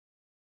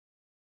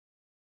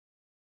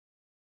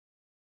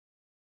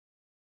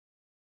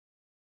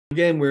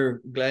Again,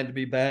 we're glad to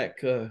be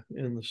back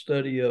in the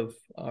study of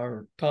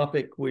our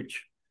topic,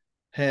 which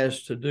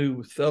has to do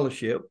with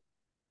fellowship.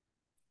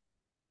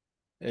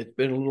 It's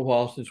been a little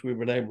while since we've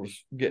been able to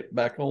get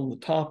back on the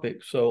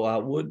topic, so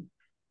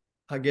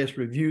I guess,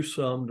 review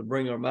some to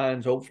bring our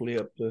minds hopefully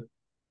up to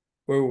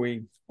where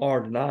we are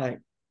tonight.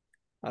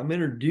 I'm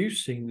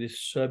introducing this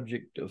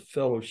subject of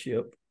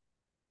fellowship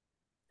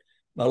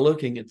by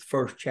looking at the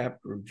first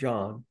chapter of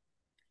John,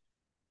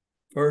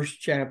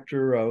 first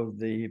chapter of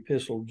the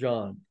Epistle of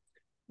John.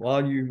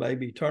 While you may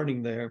be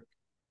turning there,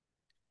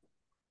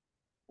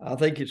 I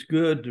think it's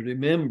good to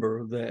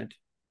remember that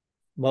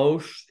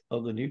most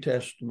of the New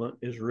Testament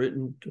is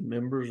written to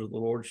members of the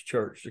Lord's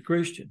church, the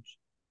Christians,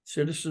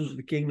 citizens of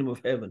the kingdom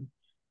of heaven,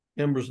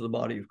 members of the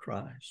body of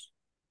Christ.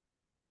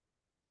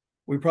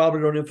 We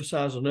probably don't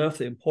emphasize enough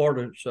the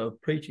importance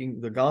of preaching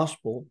the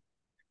gospel,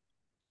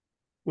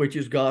 which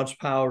is God's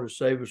power to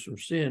save us from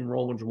sin,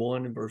 Romans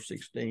 1 and verse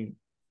 16.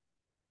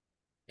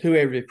 To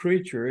every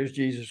creature, as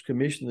Jesus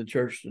commissioned the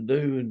church to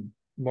do in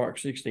Mark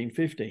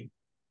 16:15.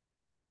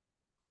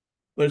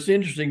 But it's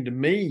interesting to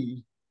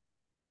me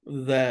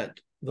that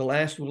the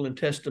last will and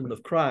testament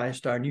of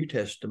Christ, our New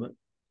Testament,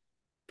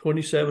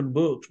 27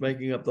 books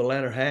making up the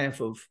latter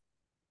half of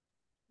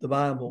the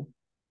Bible,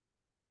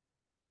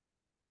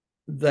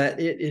 that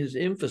it is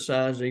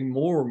emphasizing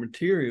more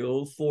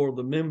material for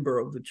the member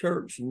of the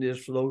church than it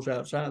is for those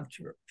outside the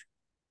church.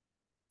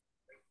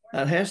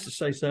 That has to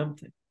say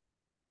something.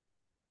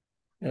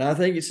 And I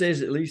think it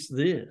says at least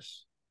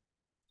this,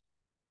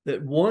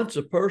 that once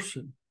a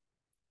person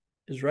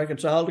is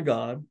reconciled to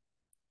God,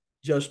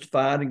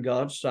 justified in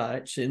God's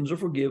sight, sins are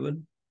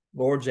forgiven,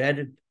 Lord's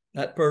added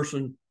that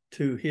person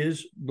to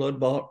his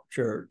blood-bought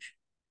church.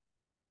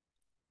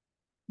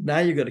 Now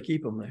you've got to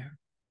keep them there.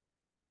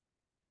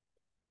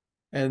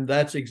 And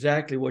that's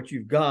exactly what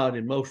you've got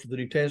in most of the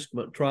New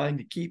Testament, trying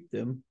to keep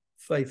them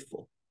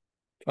faithful,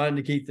 trying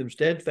to keep them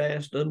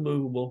steadfast,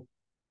 unmovable,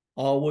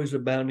 always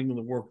abounding in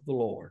the work of the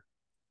Lord.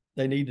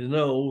 They need to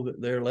know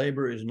that their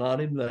labor is not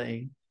in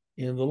vain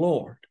in the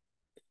Lord.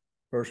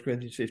 1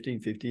 Corinthians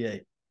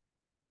 15:58.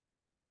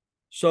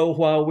 So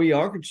while we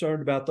are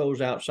concerned about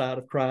those outside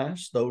of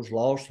Christ, those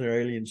lost in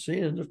their alien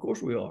sins, of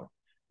course we are.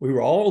 We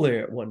were all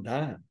there at one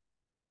time.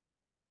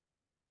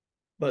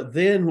 But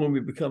then when we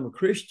become a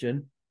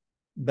Christian,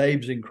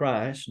 babes in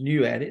Christ,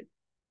 new at it,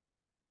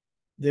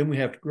 then we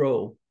have to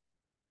grow.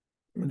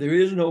 There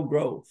is no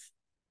growth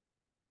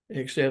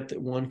except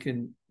that one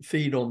can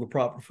feed on the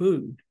proper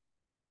food,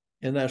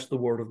 and that's the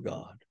Word of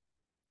God.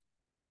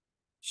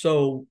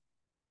 So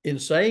in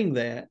saying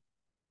that,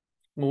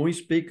 when we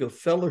speak of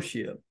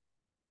fellowship,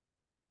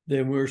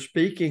 then we're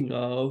speaking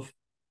of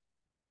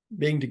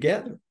being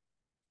together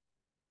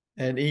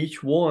and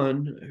each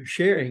one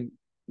sharing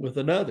with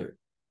another.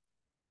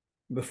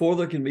 Before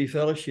there can be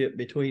fellowship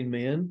between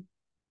men,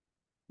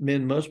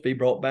 men must be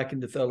brought back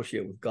into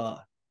fellowship with God.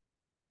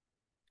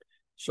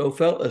 So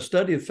a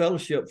study of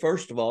fellowship,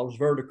 first of all, is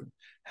vertical.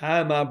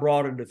 How am I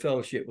brought into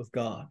fellowship with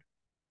God?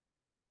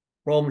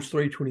 Romans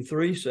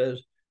 3:23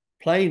 says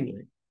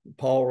plainly,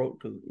 Paul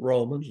wrote to the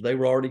Romans, they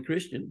were already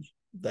Christians.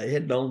 They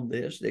had known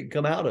this. They'd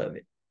come out of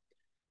it,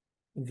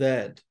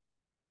 that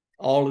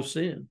all have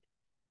sinned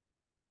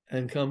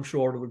and come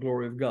short of the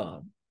glory of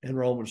God. And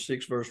Romans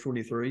 6 verse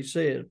 23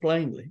 says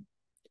plainly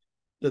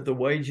that the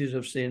wages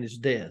of sin is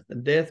death.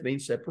 And death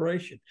means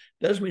separation.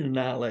 It doesn't mean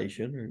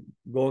annihilation or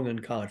going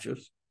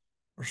unconscious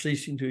or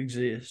ceasing to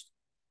exist.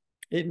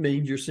 It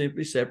means you're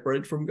simply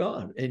separated from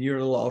God and you're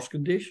in a lost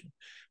condition.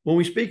 When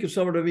we speak of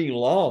somebody being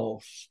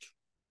lost,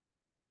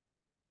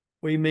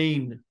 we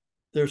mean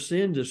their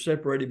sins are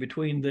separated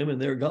between them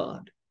and their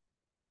God.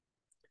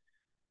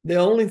 The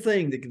only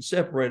thing that can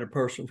separate a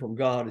person from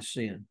God is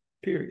sin,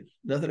 period.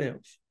 Nothing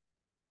else.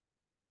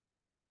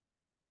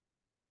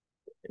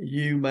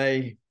 You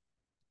may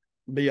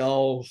be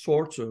all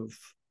sorts of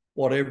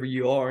whatever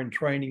you are in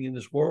training in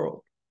this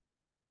world.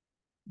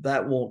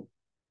 That won't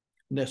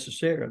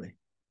necessarily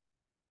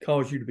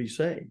cause you to be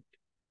saved.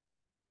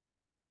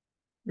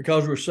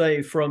 Because we're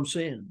saved from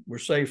sin. We're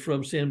saved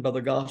from sin by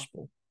the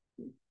gospel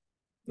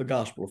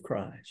of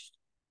Christ.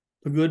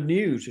 The good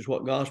news is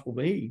what gospel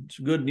means.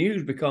 Good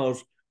news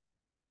because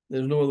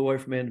there's no other way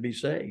for man to be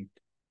saved.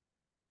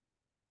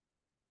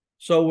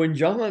 So when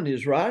John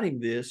is writing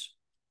this,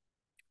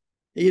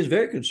 he is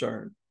very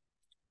concerned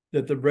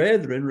that the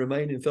brethren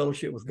remain in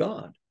fellowship with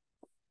God.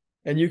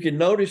 And you can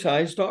notice how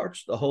he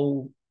starts the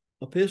whole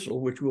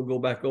epistle, which we'll go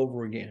back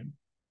over again.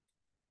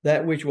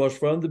 That which was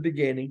from the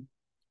beginning,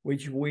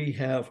 which we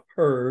have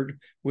heard,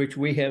 which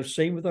we have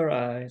seen with our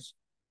eyes,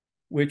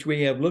 which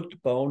we have looked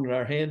upon and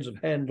our hands have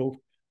handled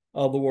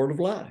of the word of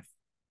life.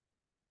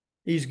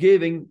 He's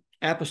giving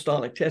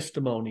apostolic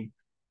testimony,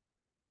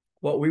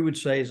 what we would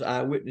say is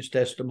eyewitness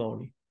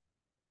testimony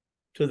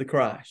to the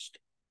Christ.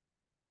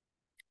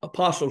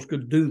 Apostles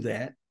could do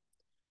that.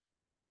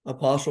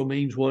 Apostle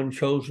means one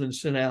chosen and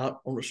sent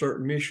out on a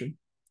certain mission.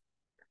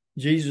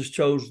 Jesus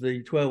chose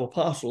the 12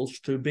 apostles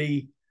to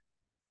be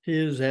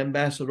his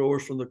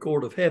ambassadors from the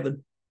court of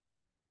heaven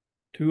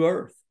to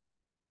earth.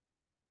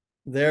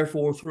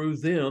 Therefore, through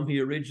them, he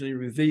originally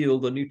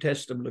revealed the New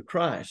Testament of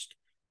Christ.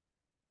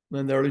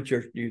 And the early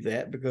church knew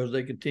that because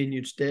they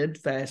continued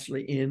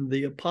steadfastly in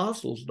the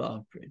apostles'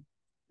 doctrine.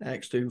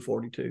 Acts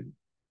 2:42.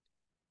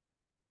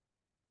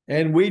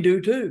 And we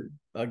do too.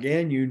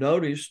 Again, you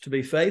notice, to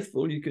be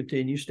faithful, you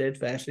continue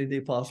steadfastly in the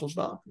apostles'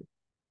 doctrine.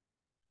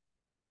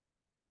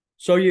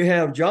 So you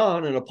have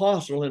John, an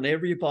apostle, and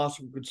every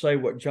apostle could say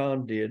what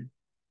John did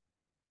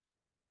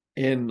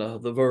in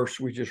the verse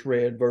we just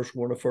read, verse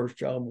 1 of 1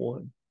 John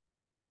 1.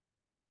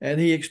 And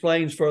he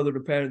explains further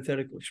the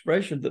parenthetical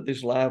expression that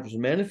this life was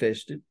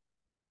manifested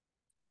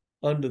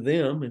unto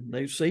them, and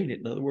they've seen it.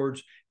 In other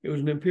words, it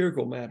was an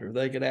empirical matter.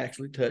 They could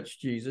actually touch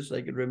Jesus.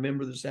 They could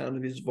remember the sound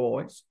of his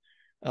voice,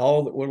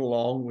 all that went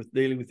along with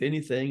dealing with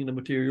anything in the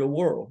material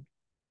world.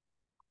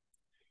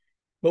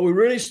 But we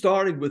really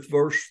started with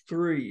verse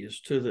 3 as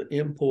to the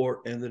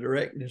import and the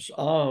directness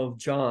of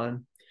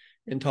John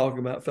in talking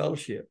about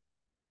fellowship.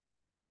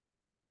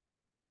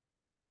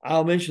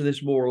 I'll mention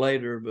this more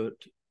later, but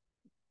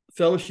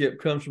fellowship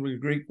comes from a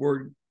Greek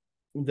word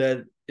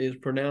that is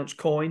pronounced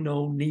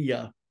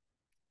koinonia.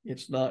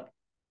 It's not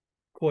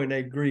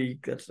Koine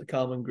Greek. That's the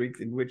common Greek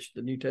in which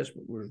the New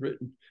Testament was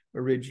written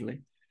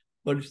originally.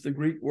 But it's the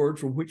Greek word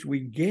from which we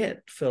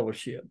get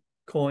fellowship,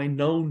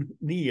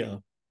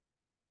 koinonia.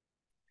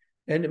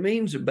 And it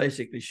means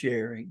basically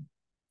sharing,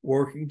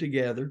 working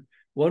together.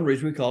 One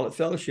reason we call it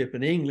fellowship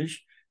in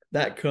English,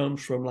 that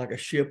comes from like a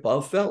ship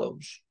of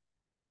fellows.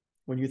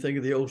 When you think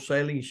of the old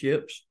sailing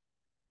ships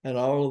and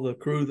all of the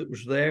crew that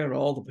was there and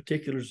all the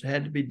particulars that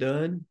had to be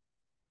done,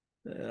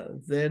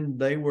 then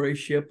they were a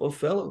ship of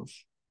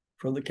fellows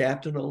from the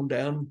captain on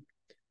down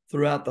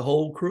throughout the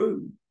whole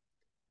crew.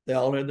 They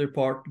all had their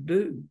part to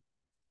do.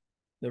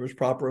 There was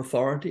proper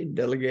authority and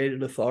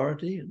delegated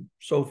authority and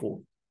so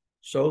forth.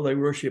 So they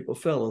were a ship of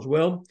fellows.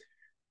 Well,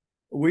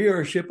 we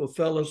are a ship of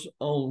fellows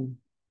on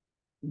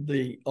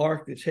the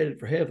ark that's headed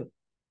for heaven.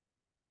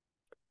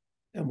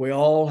 And we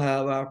all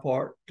have our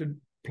part to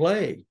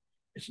play.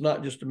 It's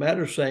not just a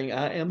matter of saying,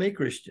 I am a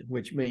Christian,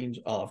 which means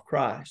of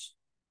Christ.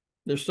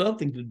 There's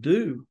something to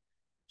do.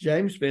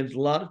 James spends a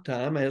lot of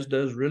time, as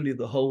does really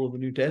the whole of the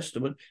New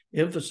Testament,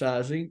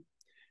 emphasizing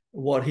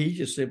what he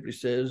just simply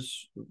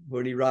says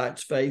when he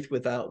writes, faith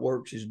without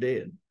works is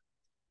dead.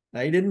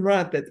 Now, he didn't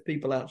write that to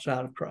people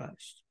outside of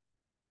Christ.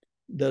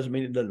 It doesn't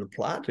mean it doesn't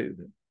apply to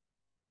them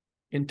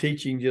in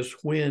teaching just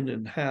when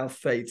and how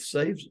faith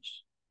saves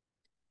us.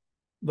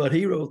 But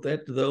he wrote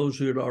that to those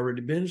who had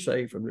already been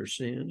saved from their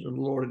sins, and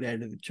the Lord had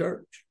added the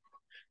church.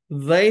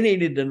 They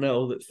needed to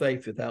know that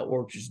faith without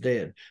works is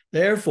dead.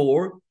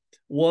 Therefore,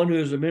 one who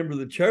is a member of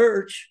the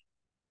church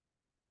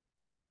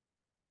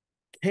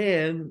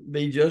can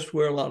be just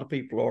where a lot of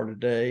people are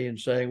today and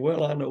saying,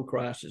 well, I know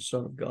Christ is the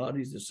Son of God.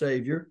 He's the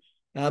Savior.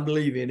 I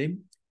believe in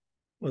him.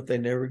 But they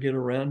never get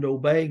around to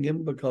obeying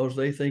him because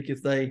they think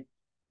if they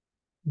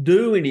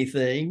do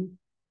anything,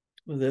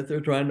 that they're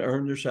trying to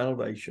earn their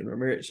salvation or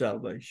merit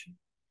salvation.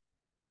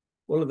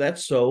 Well, if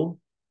that's so,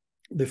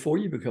 before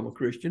you become a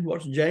Christian,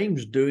 what's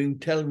James doing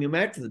telling them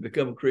after they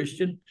become a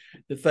Christian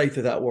that faith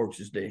without works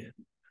is dead?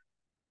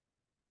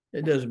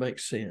 It doesn't make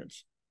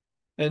sense.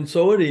 And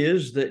so it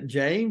is that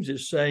James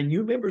is saying,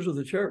 you members of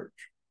the church,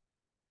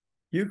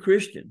 you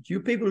Christians,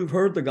 you people who've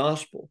heard the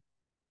gospel,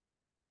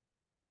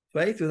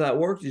 faith without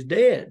works is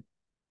dead.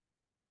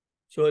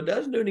 So it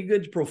doesn't do any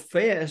good to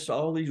profess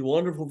all these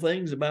wonderful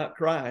things about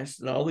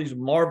Christ and all these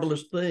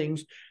marvelous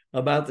things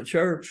about the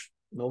church,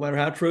 no matter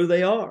how true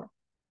they are,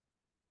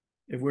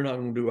 if we're not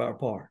going to do our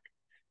part.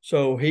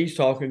 So he's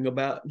talking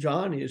about,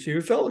 John is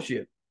here,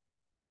 fellowship.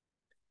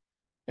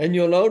 And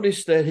you'll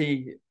notice that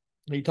he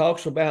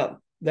talks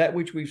about that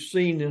which we've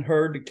seen and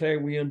heard declare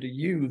we unto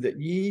you, that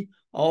ye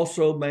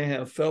also may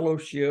have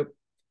fellowship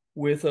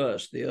with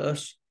us. The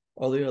us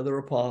are the other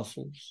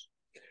apostles.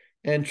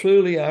 And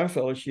truly our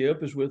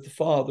fellowship is with the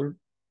Father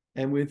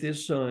and with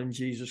his Son,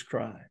 Jesus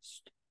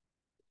Christ.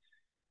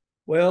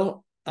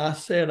 Well, I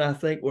said, I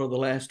think one of the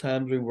last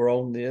times we were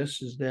on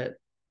this is that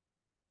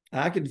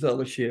I can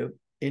fellowship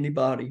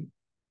anybody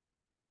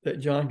that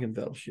John can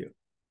fellowship.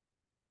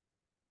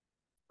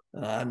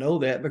 I know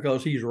that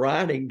because he's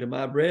writing to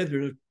my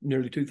brethren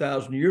nearly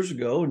 2,000 years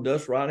ago, and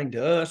thus writing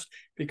to us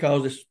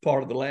because it's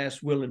part of the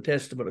last will and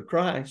testament of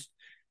Christ.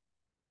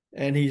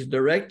 And he's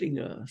directing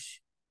us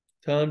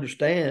to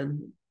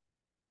understand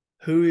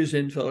who is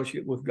in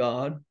fellowship with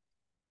God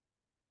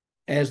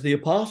as the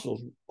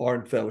apostles are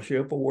in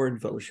fellowship or were in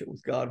fellowship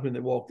with God when they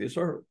walked this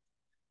earth.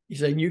 He's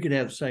saying you can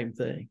have the same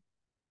thing.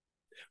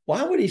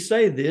 Why would he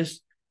say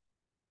this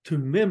to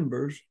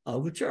members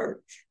of the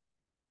church?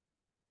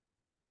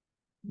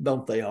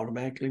 Don't they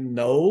automatically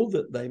know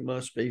that they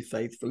must be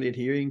faithfully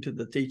adhering to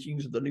the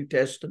teachings of the New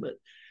Testament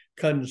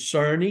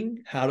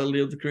concerning how to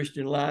live the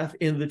Christian life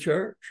in the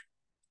church?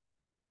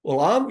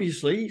 Well,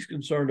 obviously, he's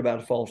concerned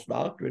about a false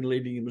doctrine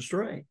leading him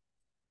astray.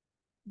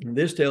 And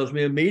this tells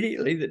me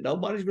immediately that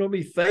nobody's going to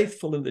be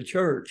faithful in the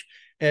church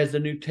as the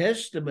New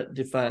Testament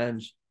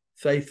defines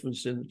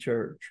faithfulness in the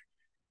church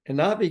and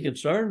not be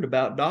concerned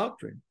about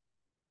doctrine.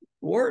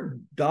 The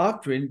word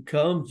doctrine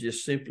comes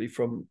just simply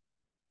from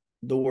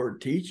the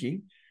word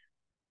teaching,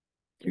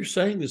 you're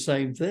saying the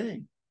same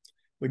thing.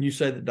 When you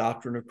say the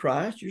doctrine of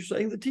Christ, you're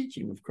saying the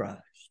teaching of Christ.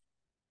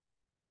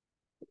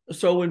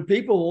 So when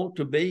people want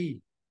to be,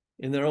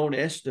 in their own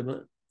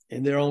estimate,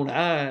 in their own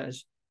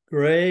eyes,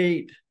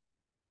 great,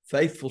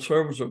 faithful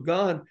servants of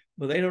God,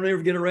 but they don't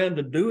ever get around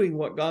to doing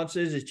what God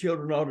says his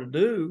children ought to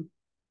do,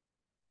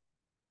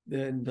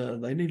 then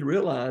they need to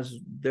realize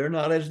they're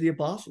not as the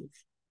apostles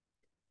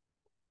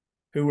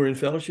who were in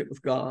fellowship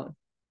with God.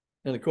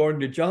 And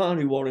according to John,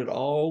 he wanted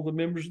all the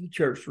members of the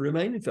church to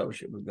remain in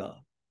fellowship with God.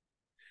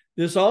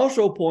 This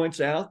also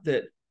points out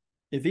that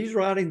if he's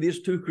writing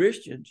this to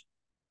Christians,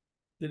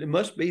 then it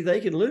must be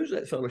they can lose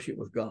that fellowship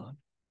with God.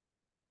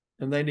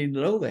 And they need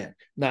to know that.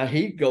 Now,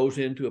 he goes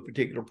into a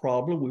particular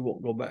problem. We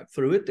won't go back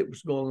through it that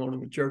was going on in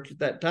the church at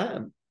that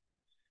time.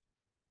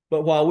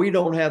 But while we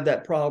don't have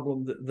that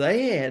problem that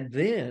they had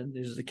then,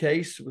 is the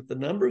case with the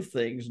number of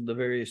things in the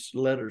various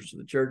letters to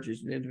the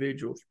churches and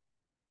individuals.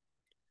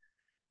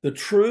 The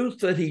truth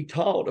that he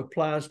taught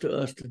applies to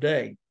us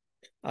today.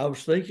 I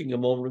was thinking a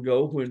moment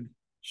ago when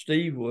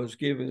Steve was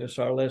giving us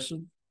our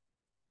lesson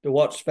to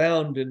what's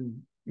found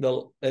in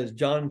as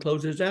John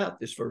closes out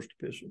this first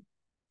epistle.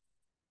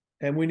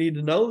 And we need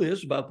to know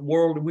this about the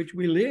world in which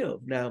we live.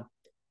 Now,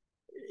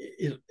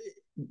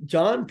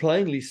 John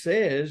plainly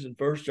says in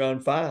 1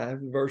 John 5,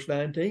 verse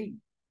 19,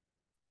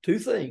 two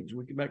things.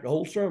 We can make a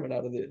whole sermon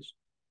out of this.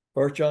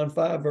 1 John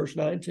 5, verse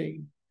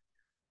 19.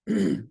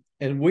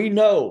 And we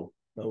know,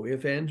 no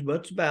ifs, ands,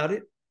 buts about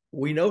it,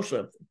 we know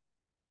something.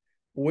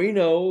 We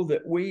know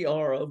that we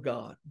are of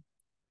God.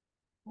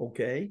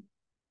 Okay?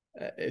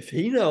 If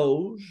he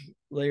knows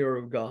they are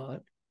of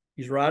God,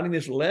 he's writing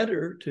this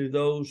letter to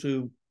those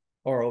who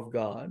are of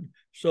God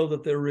so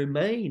that they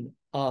remain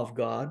of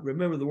God.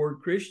 Remember, the word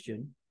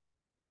Christian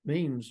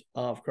means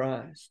of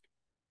Christ.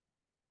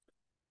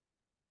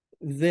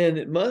 Then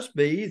it must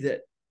be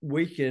that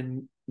we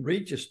can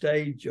reach a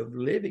stage of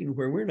living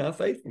where we're not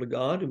faithful to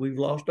God and we've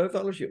lost our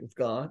fellowship with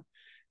God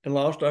and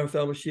lost our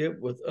fellowship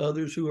with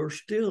others who are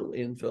still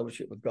in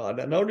fellowship with God.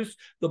 Now, notice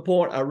the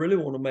point I really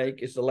want to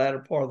make is the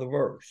latter part of the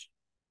verse.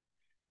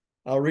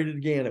 I'll read it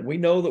again. And we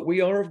know that we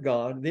are of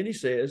God. And then he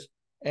says,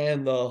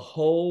 and the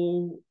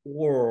whole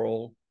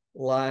world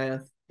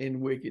lieth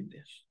in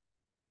wickedness.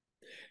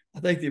 I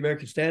think the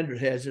American Standard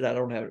has it. I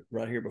don't have it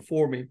right here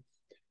before me.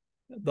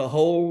 The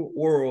whole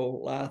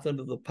world lieth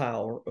under the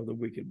power of the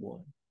wicked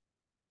one.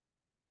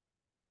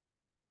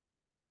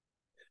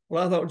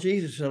 Well, I thought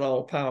Jesus had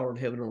all power in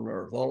heaven and on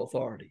earth, all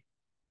authority.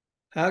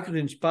 How could an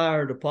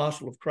inspired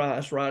apostle of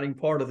Christ, writing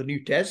part of the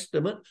New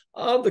Testament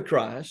of the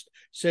Christ,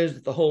 says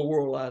that the whole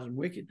world lies in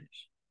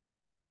wickedness?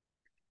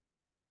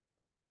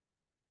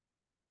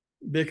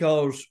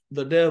 Because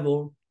the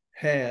devil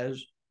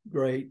has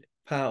great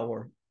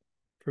power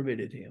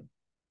permitted him.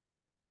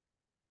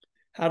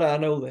 How do I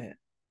know that?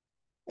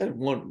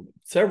 And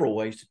several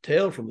ways to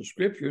tell from the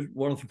scriptures.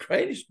 One of the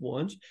greatest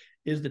ones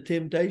is the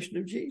temptation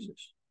of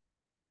Jesus.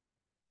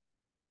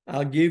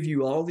 I'll give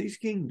you all these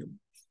kingdoms,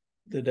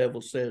 the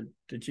devil said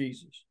to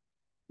Jesus,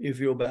 if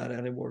you'll bow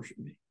down and worship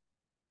me.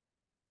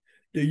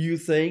 Do you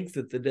think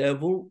that the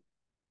devil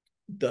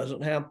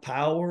doesn't have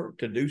power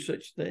to do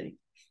such things?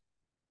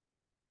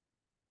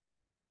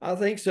 I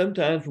think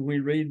sometimes when we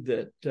read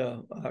that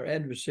our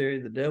adversary,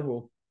 the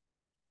devil,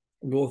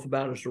 goeth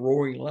about as a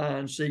roaring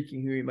lion,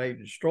 seeking who he may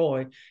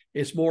destroy,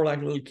 it's more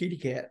like a little kitty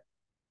cat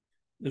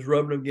that's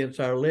rubbing against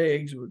our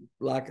legs with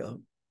like a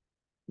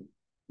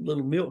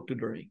little milk to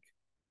drink.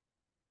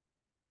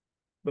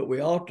 But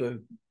we ought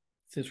to,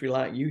 since we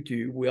like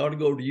YouTube, we ought to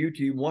go to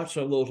YouTube and watch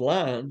some of those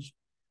lions,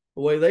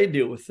 the way they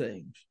deal with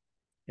things.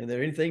 And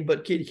they're anything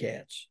but kitty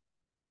cats.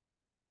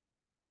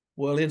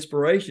 Well,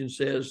 inspiration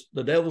says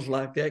the devil's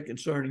like that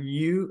concerning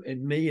you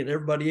and me and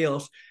everybody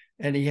else,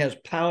 and he has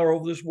power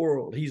over this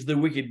world. He's the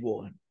wicked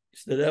one.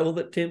 It's the devil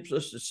that tempts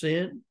us to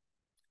sin.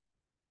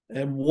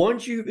 And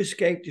once you've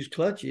escaped his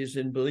clutches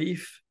in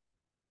belief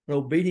and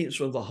obedience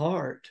of the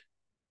heart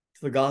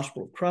to the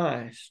gospel of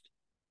Christ,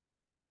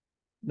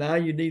 now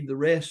you need the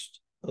rest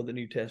of the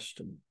New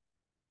Testament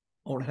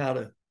on how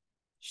to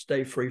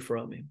stay free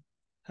from him,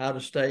 how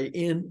to stay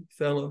in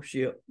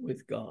fellowship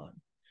with God.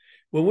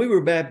 When we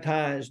were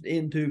baptized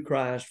into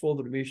Christ for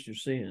the remission of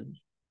sins,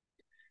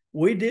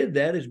 we did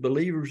that as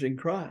believers in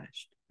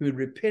Christ who had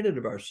repented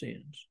of our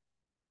sins,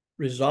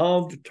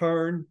 resolved to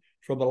turn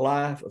from a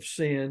life of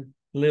sin,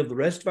 live the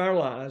rest of our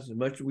lives as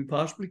much as we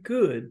possibly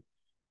could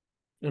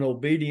in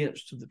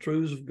obedience to the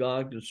truths of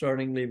God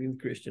concerning living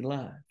the Christian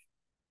life.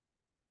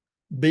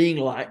 Being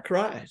like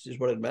Christ is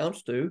what it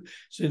amounts to,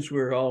 since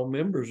we're all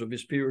members of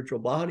his spiritual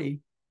body.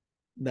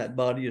 That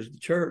body is the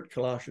church,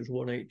 Colossians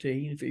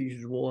 1:18,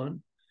 Ephesians 1:22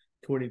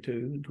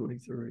 and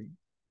 23.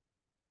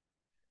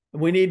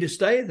 And we need to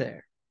stay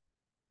there.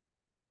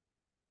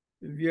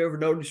 Have you ever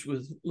noticed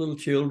with little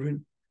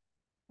children,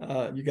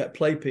 you got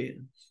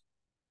playpens.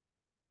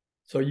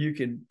 So you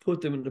can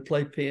put them in the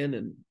playpen,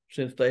 and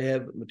since they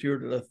haven't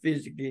matured enough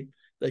physically,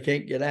 they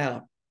can't get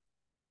out.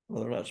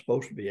 Well, they're not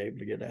supposed to be able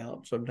to get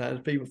out. Sometimes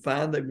people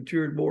find they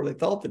matured more than they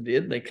thought they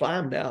did, and they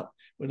climbed out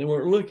when they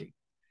weren't looking.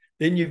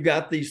 Then you've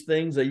got these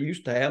things they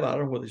used to have. I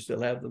don't know whether they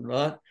still have them or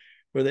not,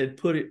 where they'd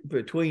put it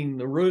between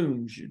the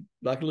rooms,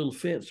 like a little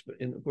fence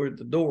where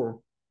the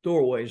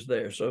doorway's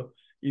there. So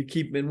you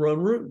keep them in one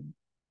room.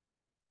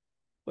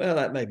 Well,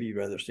 that may be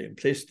rather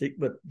simplistic,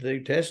 but the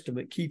New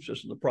Testament keeps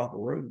us in the proper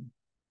room.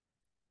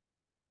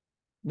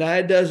 Now,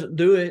 it doesn't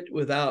do it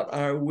without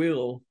our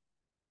will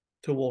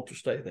to want to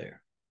stay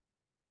there.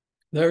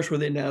 There's where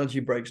the analogy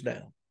breaks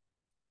down.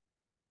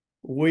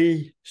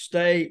 We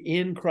stay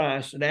in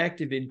Christ and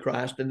active in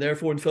Christ and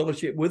therefore in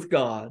fellowship with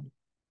God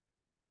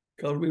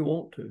because we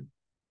want to.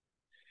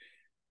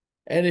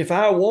 And if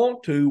our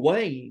want to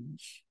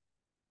wanes,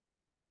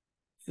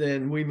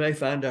 then we may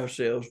find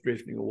ourselves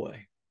drifting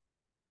away.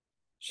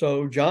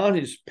 So John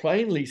is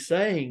plainly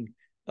saying,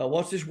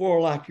 what's this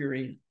world like you're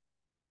in?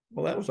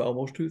 Well, that was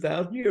almost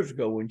 2,000 years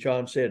ago when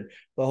John said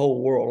the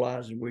whole world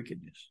lies in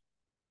wickedness.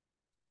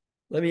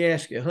 Let me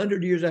ask you,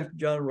 100 years after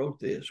John wrote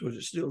this, was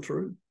it still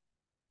true?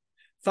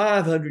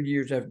 500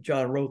 years after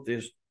John wrote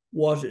this,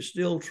 was it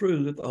still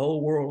true that the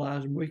whole world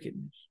lies in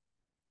wickedness?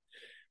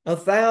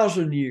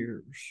 1,000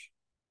 years,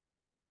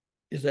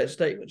 is that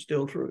statement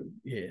still true?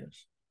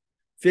 Yes.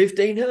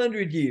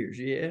 1,500 years,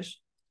 yes.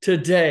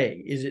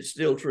 Today, is it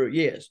still true?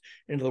 Yes.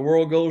 And the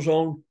world goes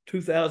on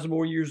 2,000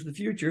 more years in the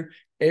future,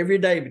 every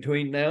day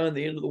between now and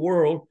the end of the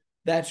world,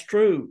 that's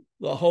true.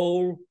 The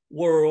whole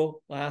world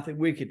lieth in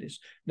wickedness.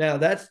 Now,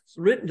 that's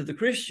written to the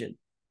Christian.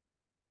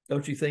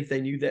 Don't you think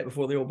they knew that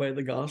before they obeyed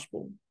the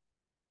gospel?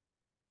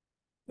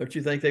 Don't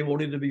you think they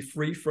wanted to be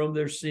free from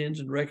their sins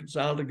and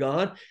reconciled to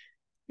God?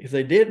 If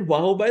they didn't, why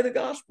obey the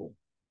gospel?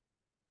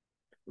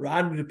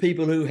 Writing to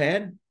people who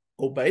had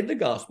obeyed the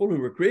gospel, who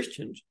were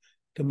Christians,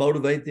 to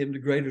motivate them to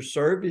greater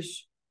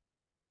service.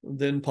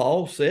 Then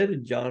Paul said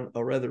in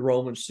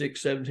Romans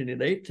 6, 17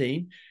 and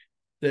 18,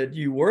 that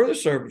you were the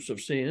servants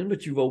of sin,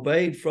 but you've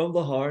obeyed from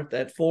the heart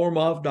that form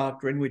of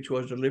doctrine which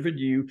was delivered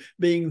to you,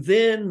 being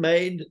then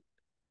made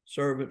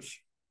servants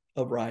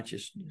of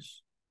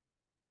righteousness.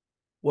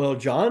 Well,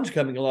 John's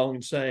coming along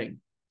and saying,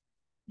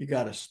 you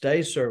got to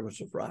stay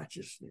servants of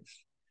righteousness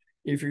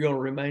if you're going to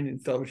remain in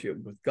fellowship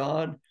with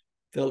God,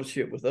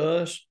 fellowship with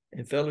us,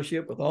 and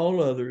fellowship with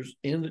all others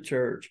in the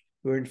church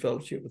who are in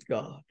fellowship with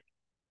God.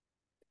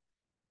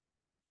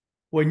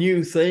 When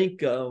you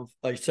think of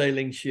a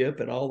sailing ship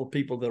and all the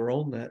people that are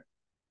on that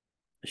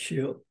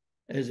ship,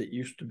 as it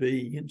used to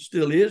be and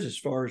still is, as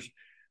far as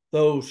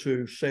those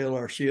who sail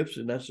our ships,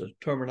 and that's a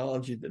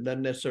terminology that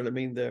doesn't necessarily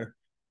mean they're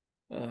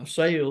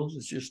sails.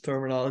 It's just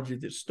terminology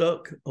that's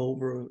stuck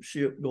over a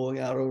ship going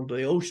out onto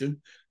the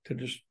ocean to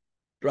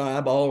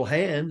describe all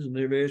hands in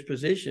their various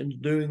positions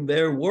doing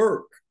their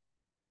work.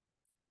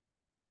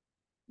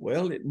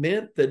 Well, it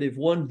meant that if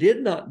one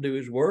did not do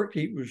his work,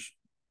 he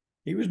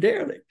was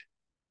derelict.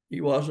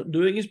 He wasn't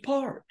doing his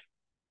part.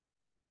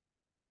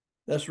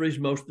 That's the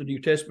reason most of the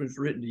New Testament is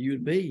written to you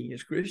and me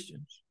as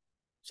Christians,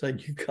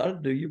 saying you got to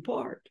do your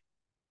part.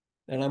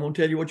 And I'm going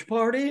to tell you what your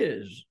part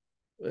is.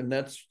 And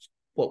that's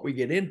what we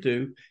get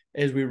into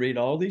as we read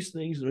all these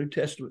things the New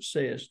Testament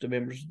says to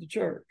members of the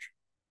church.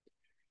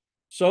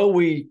 So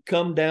we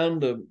come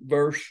down to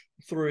verse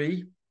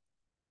 3,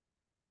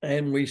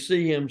 and we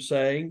see him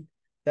saying,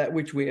 that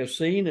which we have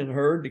seen and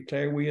heard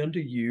declare we unto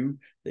you,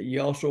 that ye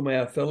also may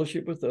have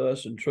fellowship with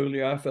us, and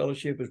truly our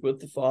fellowship is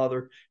with the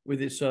Father, with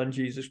his Son,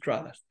 Jesus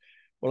Christ.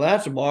 Well,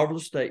 that's a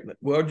marvelous statement.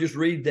 Well, just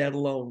read that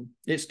alone.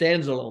 It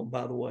stands alone,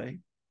 by the way.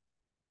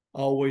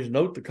 Always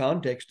note the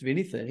context of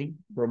anything,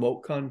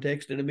 remote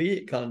context and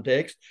immediate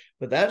context,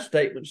 but that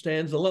statement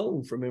stands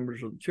alone for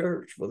members of the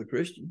church, for the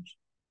Christians.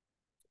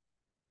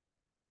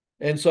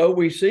 And so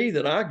we see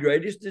that our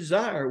greatest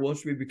desire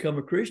once we become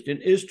a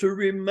Christian is to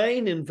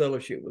remain in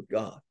fellowship with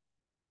God.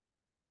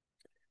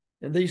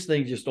 And these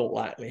things just don't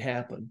lightly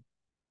happen.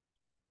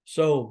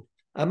 So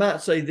I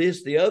might say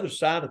this, the other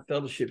side of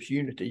fellowship's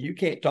unity. You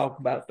can't talk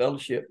about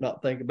fellowship,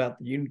 not think about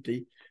the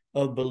unity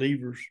of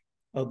believers,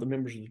 of the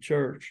members of the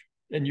church.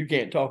 And you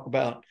can't talk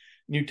about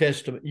New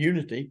Testament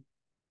unity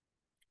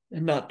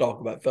and not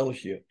talk about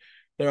fellowship.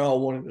 They're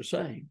all one and the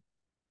same.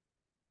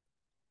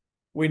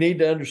 We need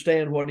to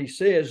understand what he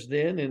says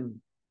then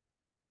in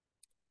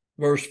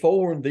verse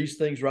 4, and these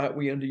things write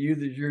we unto you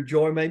that your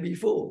joy may be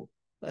full.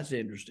 That's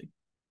interesting.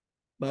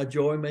 My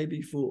joy may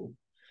be full.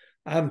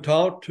 I'm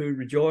taught to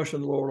rejoice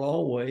in the Lord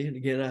always, and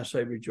again I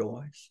say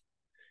rejoice.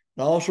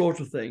 And all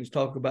sorts of things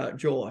talk about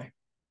joy.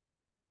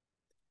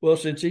 Well,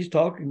 since he's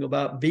talking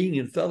about being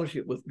in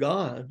fellowship with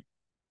God,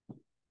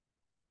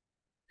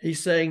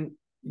 he's saying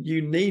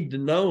you need to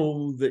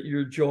know that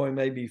your joy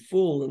may be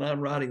full, and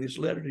I'm writing this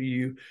letter to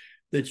you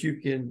that you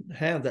can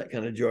have that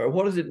kind of joy.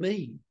 What does it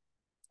mean?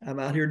 I'm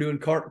out here doing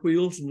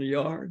cartwheels in the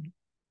yard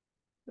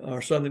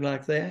or something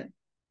like that?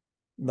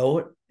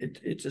 No,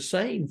 it's a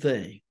sane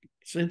thing.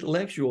 It's an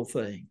intellectual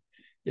thing.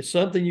 It's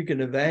something you can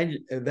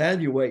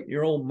evaluate in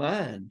your own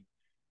mind.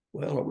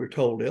 Well, we're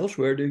told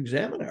elsewhere to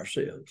examine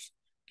ourselves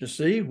to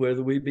see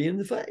whether we be in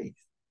the faith.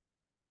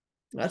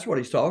 That's what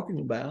he's talking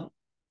about.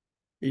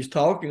 He's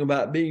talking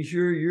about being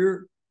sure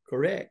you're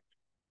correct.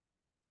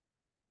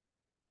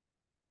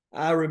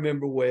 I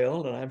remember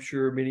well, and I'm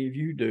sure many of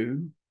you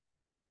do.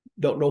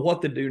 Don't know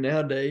what they do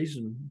nowadays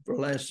and for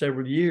the last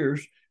several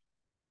years,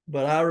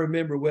 but I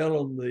remember well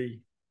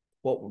on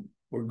what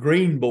were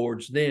green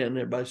boards then.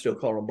 Everybody still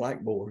called them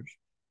blackboards.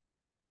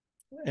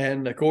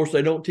 And of course,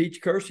 they don't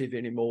teach cursive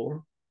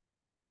anymore.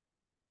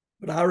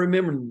 But I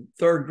remember in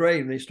third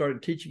grade, when they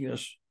started teaching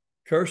us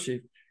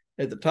cursive,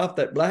 at the top of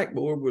that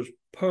blackboard was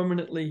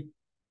permanently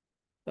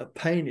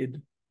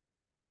painted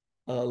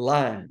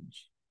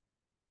lines.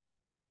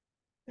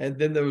 And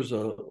then there was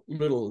a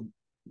little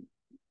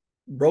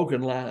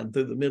broken line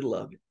through the middle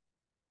of it.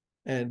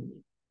 And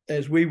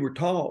as we were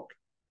taught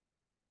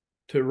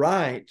to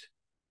write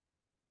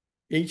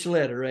each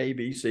letter, A,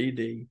 B, C,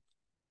 D,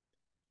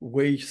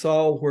 we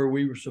saw where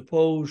we were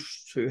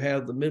supposed to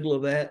have the middle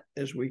of that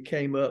as we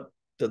came up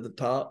to the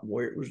top,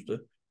 where it was the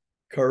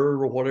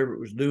curve or whatever it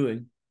was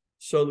doing,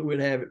 so that we'd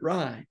have it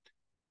right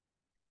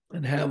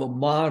and have a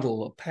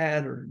model, a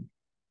pattern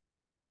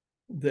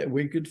that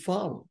we could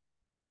follow.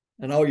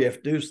 And all you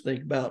have to do is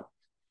think about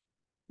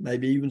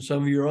maybe even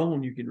some of your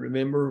own you can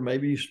remember, or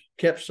maybe you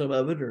kept some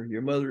of it, or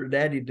your mother or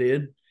daddy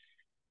did.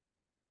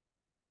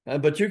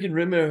 But you can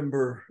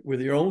remember with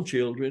your own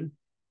children,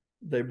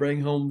 they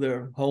bring home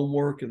their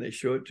homework and they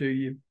show it to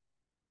you,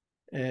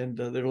 and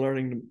they're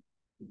learning.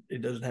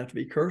 It doesn't have to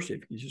be cursive.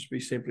 It just be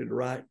simply to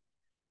write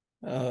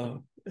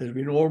as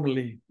we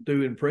normally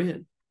do in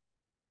print.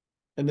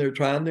 And they're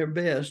trying their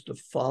best to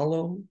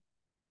follow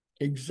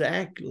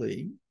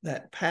exactly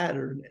that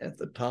pattern at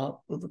the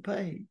top of the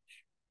page.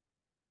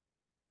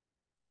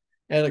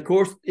 And of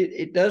course,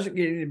 it doesn't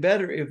get any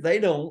better if they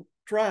don't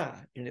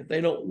try and if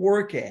they don't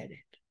work at it.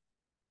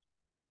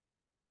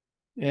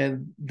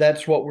 And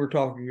that's what we're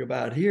talking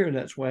about here. And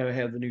that's why I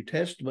have the New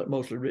Testament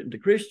mostly written to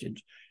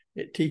Christians.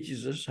 It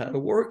teaches us how to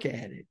work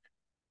at it,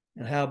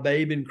 and how a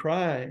babe in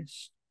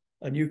Christ,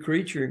 a new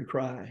creature in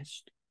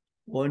Christ,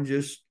 one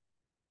just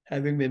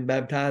having been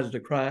baptized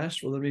to Christ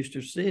for the remission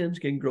of sins,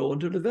 can grow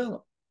and to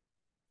develop.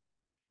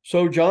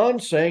 So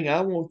John's saying, I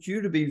want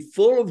you to be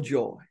full of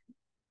joy.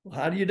 Well,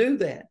 how do you do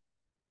that?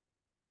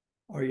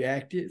 Are you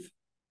active?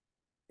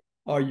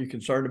 Are you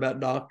concerned about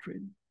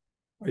doctrine?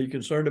 Are you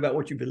concerned about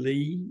what you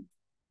believe?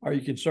 Are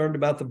you concerned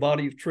about the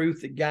body of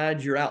truth that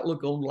guides your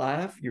outlook on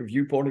life, your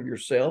viewpoint of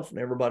yourself and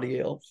everybody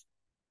else?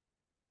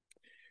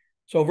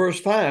 So verse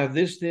 5,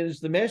 this then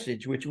is the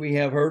message which we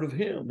have heard of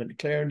him and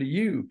declare unto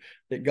you,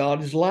 that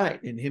God is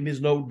light, in him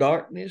is no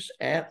darkness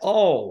at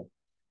all.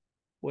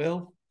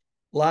 Well,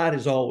 light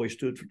has always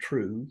stood for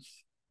truth,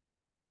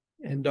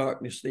 and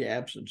darkness the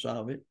absence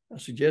of it. I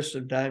suggest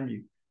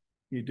sometime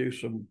you do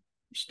some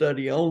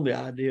study on the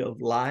idea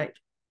of light,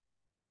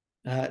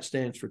 how it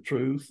stands for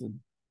truth,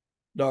 and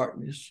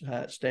darkness, how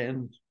it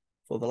stands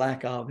for the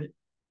lack of it.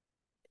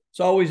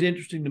 It's always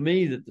interesting to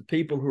me that the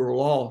people who are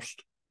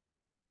lost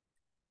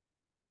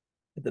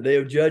at the day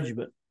of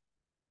judgment,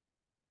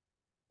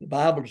 the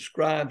Bible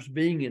describes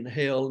being in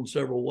hell in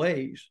several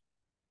ways,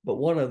 but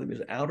one of them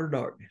is outer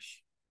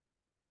darkness.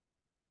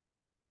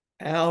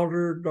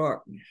 Outer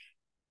darkness.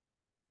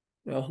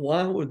 Now,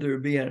 why would there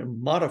be a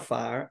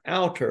modifier,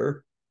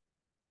 outer,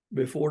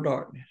 before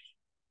darkness?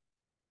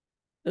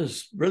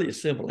 There's really a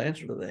simple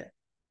answer to that.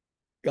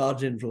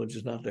 God's influence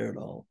is not there at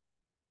all.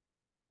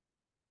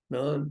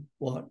 None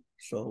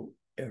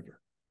whatsoever.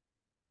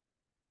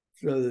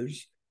 So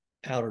there's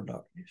outer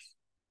darkness.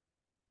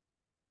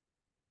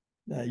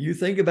 Now, you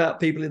think about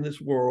people in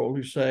this world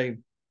who say,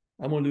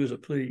 I'm going to do as I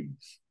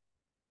please.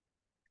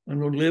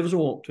 I'm going to live as I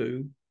want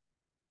to.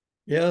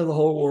 Yeah, the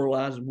whole world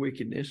lies in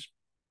wickedness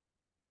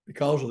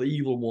because of the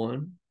evil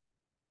one.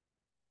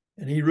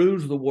 And he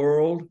rules the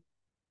world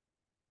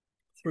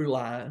through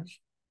lies.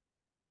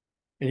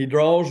 And he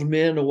draws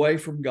men away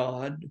from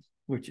God,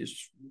 which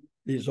is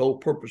his whole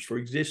purpose for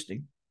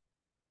existing,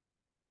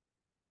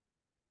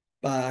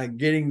 by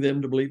getting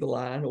them to believe a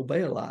lie and obey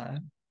a lie,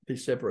 be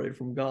separated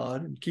from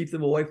God, and keep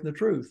them away from the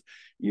truth.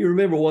 You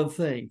remember one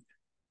thing.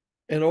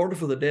 In order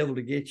for the devil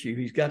to get you,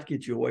 he's got to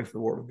get you away from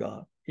the word of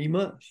God. He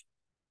must.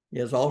 He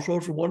has all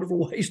sorts of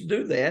wonderful ways to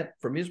do that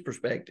from his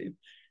perspective,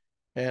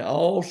 and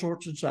all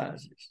sorts of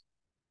sizes.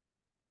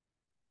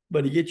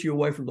 But he gets you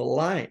away from the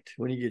light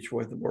when he gets you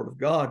away from the word of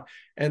God.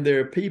 And there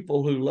are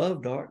people who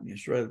love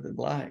darkness rather than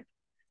light.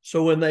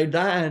 So when they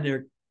die and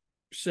they're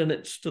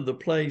sentenced to the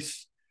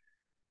place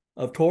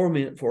of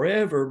torment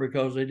forever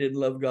because they didn't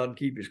love God and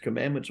keep his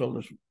commandments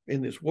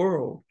in this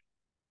world,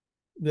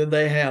 then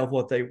they have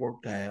what they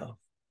work to have: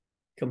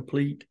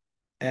 complete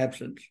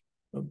absence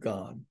of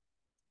God.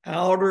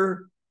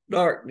 Outer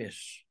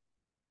darkness.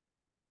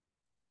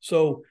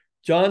 So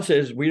John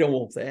says, we don't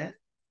want that.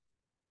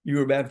 You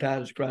were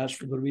baptized as Christ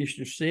for the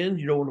remission of sins.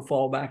 You don't want to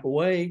fall back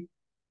away.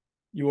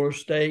 You want to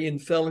stay in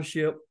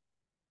fellowship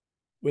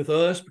with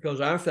us, because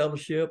our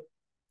fellowship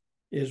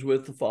is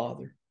with the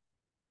Father.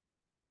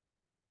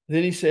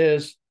 Then he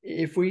says,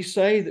 if we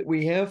say that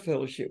we have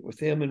fellowship with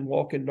him and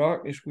walk in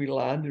darkness, we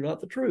lie and do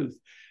not the truth.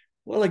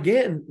 Well,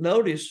 again,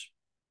 notice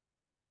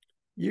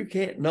you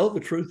can't know the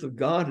truth of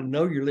God and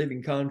know you're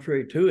living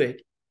contrary to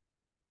it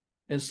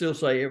and still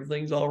say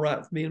everything's all right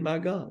with me and my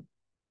God.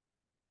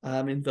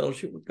 I'm in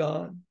fellowship with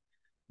God,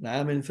 and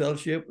I'm in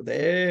fellowship with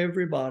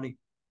everybody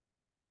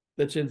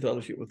that's in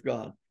fellowship with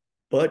God.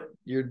 But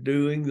you're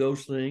doing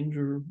those things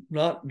or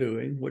not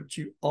doing what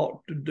you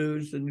ought to do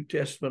as the New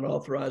Testament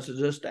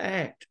authorizes us to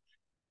act.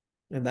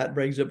 And that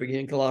brings up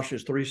again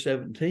Colossians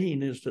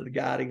 3:17 is to the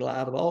guiding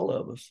light of all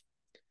of us.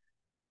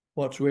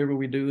 Whatsoever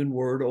we do in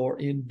word or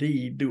in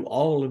deed, do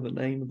all in the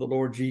name of the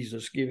Lord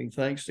Jesus, giving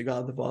thanks to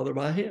God the Father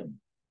by him.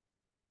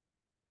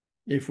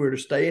 If we're to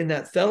stay in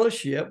that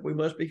fellowship, we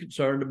must be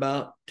concerned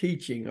about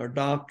teaching our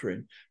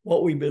doctrine,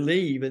 what we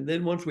believe. And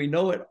then once we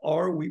know it,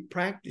 are we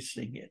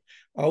practicing it?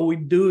 Are we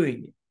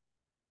doing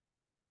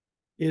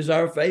it? Is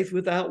our faith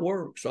without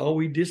works? Are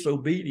we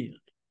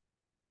disobedient?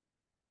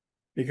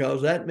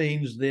 Because that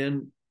means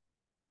then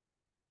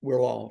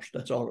we're lost.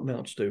 That's all it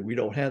amounts to. We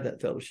don't have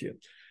that fellowship.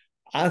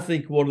 I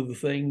think one of the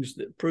things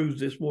that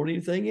proves this more than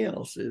anything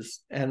else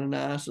is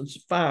Ananias and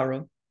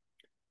Sapphira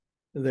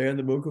there in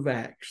the book of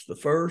Acts. The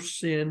first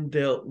sin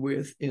dealt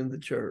with in the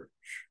church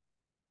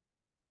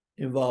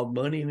involved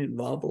money and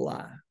involved a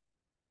lie.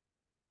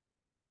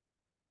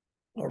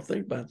 Or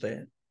think about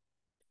that.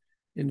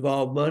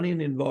 Involved money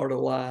and involved a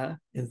lie,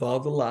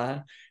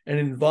 and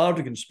involved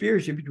a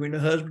conspiracy between a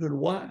husband and a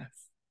wife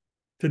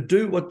to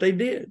do what they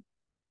did.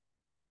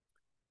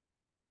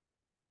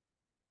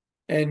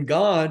 And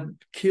God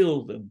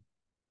killed them,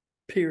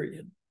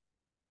 period.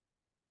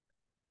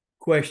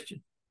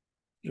 Question,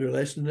 is there a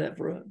lesson in that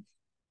for us?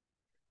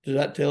 Does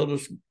that tell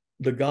us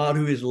the God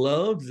who is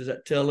love? Does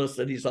that tell us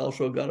that he's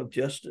also a God of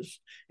justice?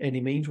 And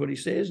he means what he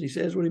says, and he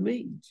says what he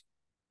means.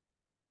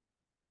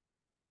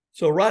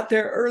 So right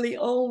there early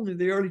on in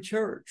the early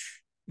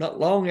church, not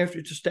long after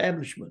its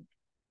establishment,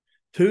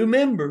 two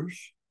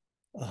members,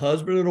 a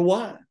husband and a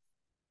wife,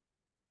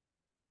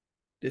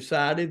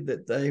 decided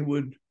that they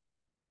would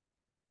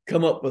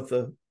come up with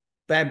a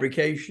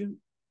fabrication,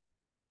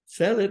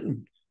 sell it,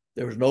 and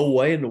there was no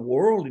way in the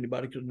world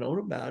anybody could have known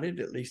about it,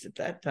 at least at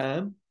that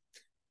time,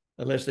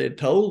 unless they had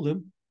told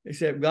them,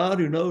 except God,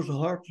 who knows the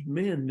hearts of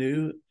men,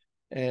 knew,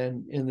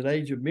 and in the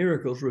age of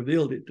miracles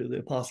revealed it to the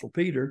Apostle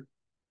Peter,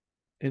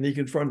 and he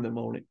confronted them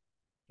on it.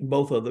 And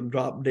both of them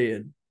dropped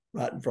dead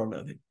right in front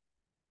of him.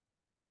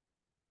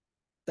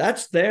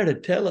 That's there to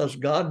tell us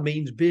God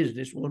means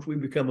business once we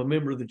become a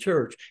member of the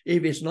church.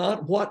 If it's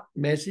not, what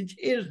message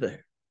is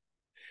there?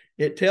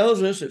 It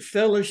tells us that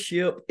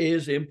fellowship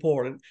is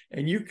important,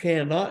 and you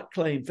cannot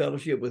claim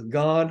fellowship with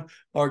God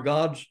or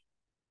God's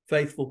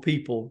faithful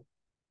people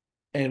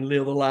and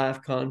live a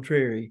life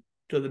contrary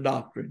to the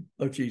doctrine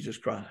of Jesus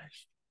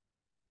Christ.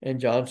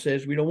 And John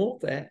says we don't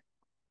want that.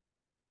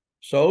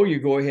 So you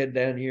go ahead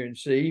down here and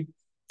see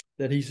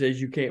that he says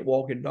you can't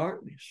walk in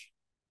darkness.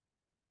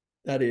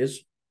 That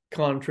is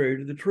contrary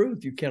to the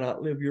truth. You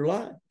cannot live your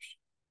lives.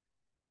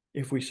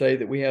 If we say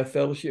that we have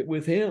fellowship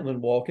with him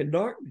and walk in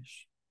darkness,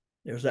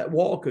 there's that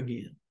walk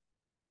again.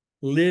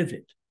 Live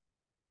it.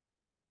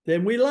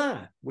 Then we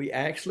lie. We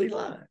actually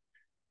lie.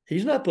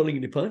 He's not pulling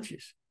any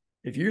punches.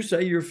 If you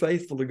say you're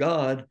faithful to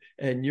God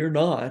and you're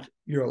not,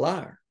 you're a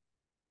liar.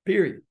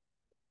 Period.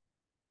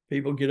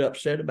 People get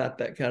upset about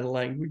that kind of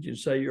language and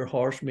say you're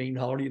harsh, mean,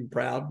 haughty, and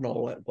proud and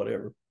all that,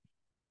 whatever.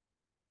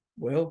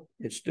 Well,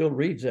 it still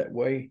reads that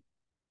way.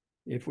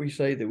 If we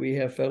say that we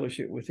have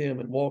fellowship with him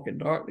and walk in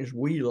darkness,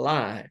 we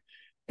lie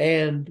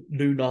and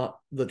do not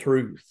the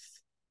truth.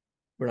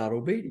 We're not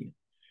obedient.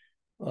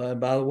 And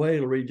by the way,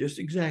 it'll read just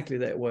exactly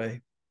that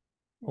way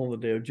on the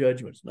day of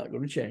judgment. It's not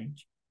going to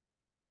change.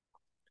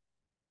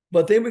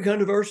 But then we come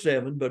to verse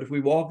 7, but if we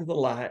walk in the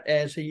light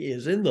as he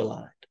is in the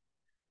light,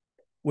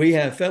 we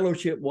have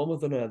fellowship one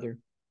with another,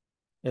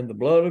 and the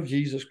blood of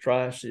Jesus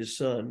Christ, his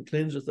son,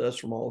 cleanseth us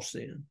from all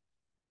sin.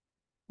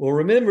 Well,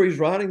 remember, he's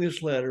writing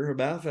this letter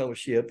about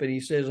fellowship, and he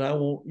says, I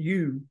want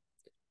you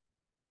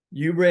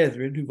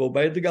brethren who've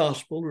obeyed the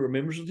gospel, who are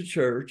members of the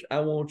church, I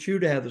want you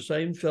to have the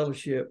same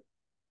fellowship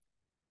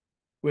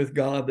with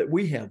God that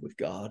we have with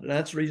God. And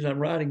that's the reason I'm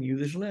writing you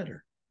this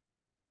letter.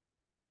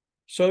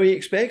 So he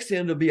expects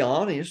them to be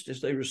honest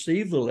as they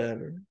receive the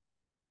letter.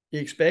 He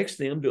expects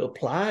them to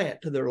apply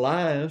it to their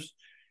lives,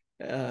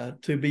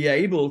 to be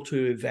able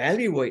to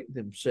evaluate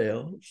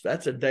themselves.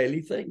 That's a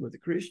daily thing with a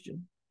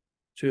Christian,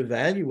 to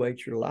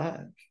evaluate your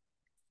lives.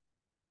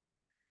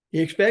 He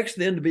expects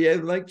them to be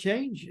able to make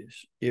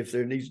changes if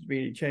there needs to be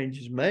any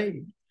changes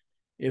made.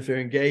 If they're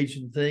engaged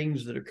in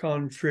things that are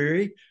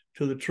contrary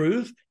to the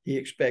truth, he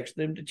expects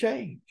them to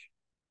change.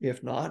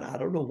 If not, I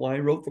don't know why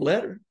he wrote the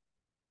letter,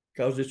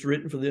 because it's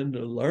written for them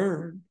to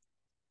learn,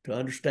 to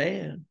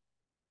understand,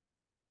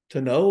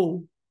 to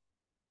know.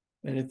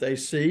 And if they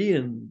see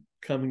and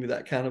coming to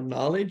that kind of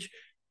knowledge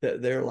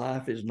that their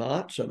life is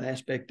not, some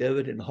aspect of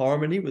it, in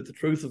harmony with the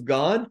truth of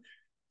God,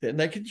 then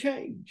they can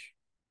change.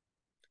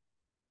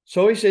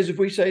 So he says, if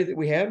we say that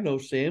we have no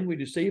sin, we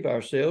deceive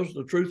ourselves,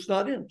 the truth's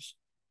not in us.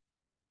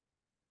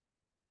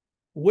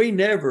 We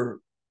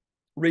never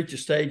reach a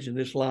stage in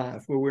this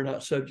life where we're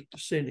not subject to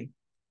sinning.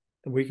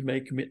 And we may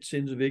commit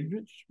sins of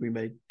ignorance. We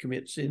may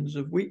commit sins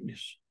of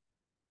weakness.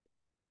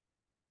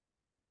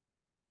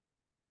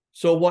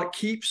 So what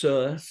keeps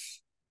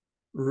us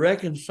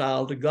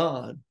reconciled to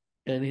God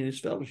and in his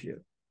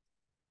fellowship.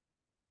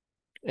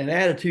 An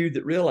attitude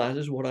that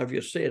realizes what I've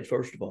just said,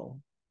 first of all.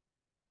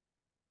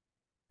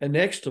 And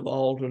next of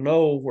all, to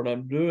know when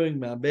I'm doing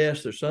my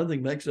best, there's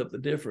something makes up the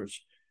difference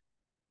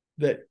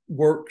that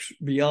works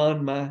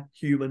beyond my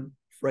human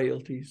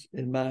frailties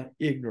and my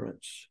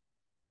ignorance.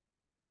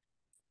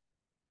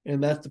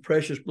 And that's the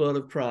precious blood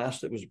of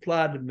Christ that was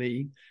applied to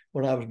me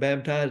when I was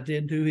baptized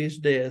into his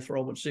death,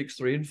 Romans 6,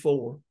 3 and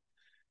 4,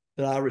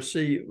 that I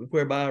received,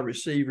 whereby I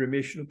received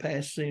remission of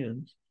past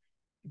sins,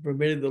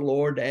 permitted the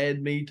Lord to add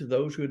me to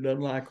those who had done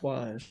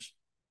likewise,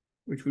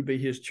 which would be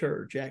his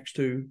church, Acts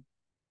 2,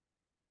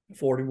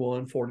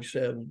 41,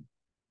 47.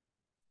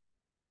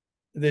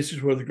 This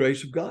is where the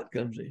grace of God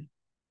comes in.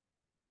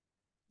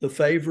 The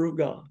favor of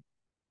God.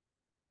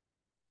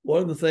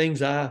 One of the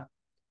things I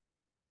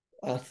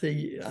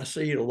see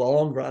the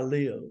longer I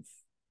live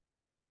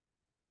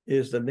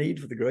is the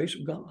need for the grace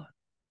of God,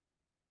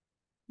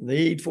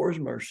 need for his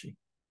mercy.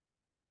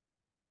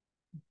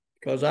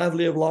 Because I've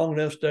lived long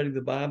enough studying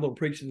the Bible,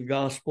 preaching the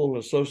gospel,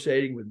 and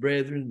associating with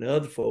brethren and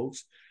other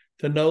folks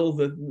to know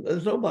that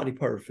there's nobody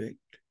perfect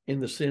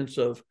in the sense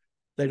of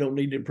they don't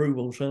need to improve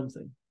on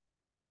something.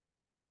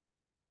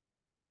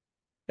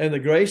 And the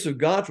grace of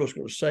God's what's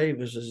going to save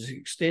us is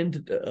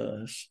extended to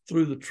us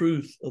through the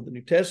truth of the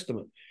New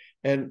Testament.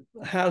 And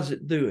how does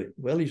it do it?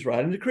 Well, he's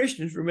writing to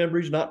Christians. Remember,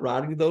 he's not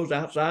writing to those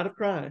outside of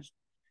Christ.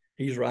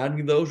 He's writing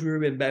to those who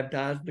have been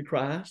baptized into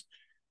Christ.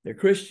 They're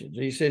Christians.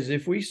 He says,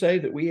 if we say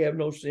that we have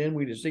no sin,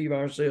 we deceive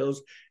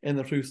ourselves and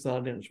the truth is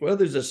not in us. Well,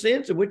 there's a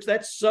sense in which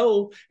that's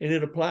so, and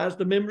it applies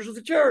to members of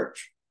the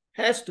church.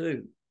 Has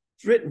to.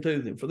 It's written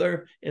to them for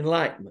their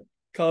enlightenment,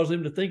 cause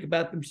them to think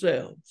about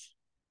themselves.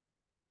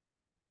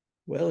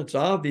 Well, it's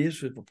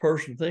obvious if a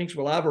person thinks,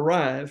 well, I've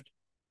arrived.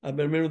 I've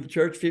been a member of the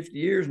church 50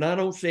 years and I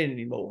don't sin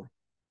anymore.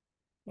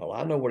 Well,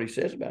 I know what he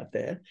says about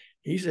that.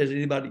 He says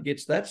anybody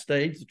gets that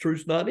stage, the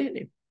truth's not in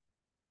him.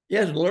 He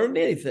hasn't learned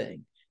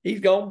anything.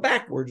 He's gone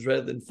backwards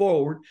rather than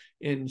forward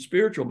in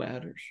spiritual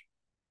matters.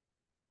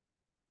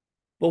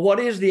 But what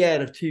is the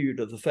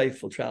attitude of the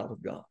faithful child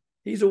of God?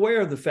 He's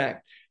aware of the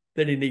fact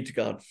that he needs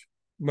God's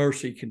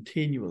mercy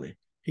continually.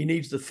 He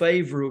needs the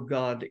favor of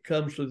God that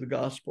comes through the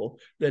gospel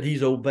that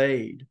he's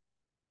obeyed.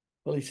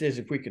 Well, he says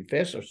if we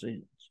confess our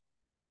sins,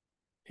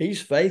 he's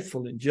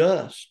faithful and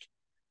just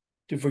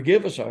to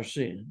forgive us our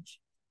sins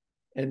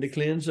and to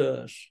cleanse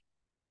us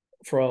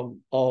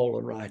from all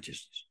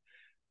unrighteousness.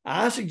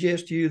 I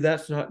suggest to you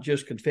that's not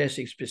just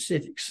confessing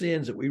specific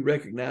sins that we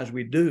recognize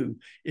we do.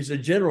 It's a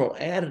general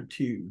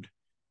attitude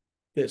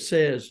that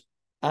says,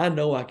 I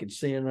know I can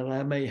sin and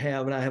I may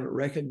have, and I haven't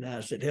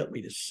recognized it. Help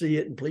me to see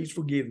it and please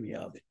forgive me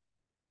of it.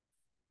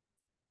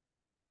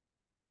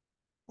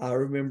 I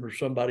remember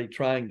somebody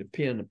trying to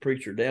pin a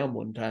preacher down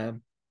one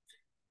time.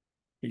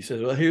 He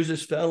says, well, here's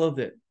this fellow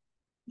that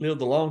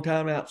lived a long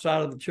time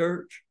outside of the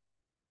church.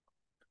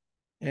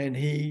 And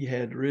he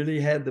had really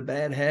had the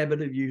bad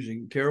habit of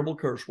using terrible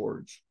curse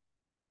words.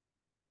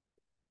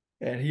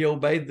 And he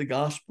obeyed the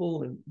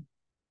gospel and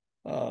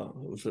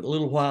was a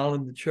little while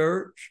in the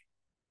church,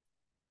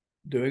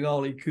 doing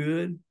all he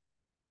could.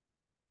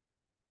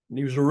 And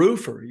he was a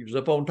roofer. He was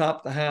up on top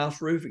of the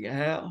house, roofing a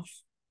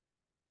house.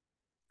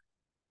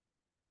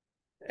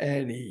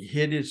 And he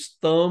hit his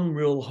thumb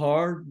real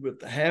hard with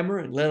the hammer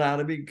and let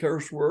out a big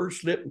curse word,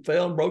 slipped and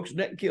fell and broke his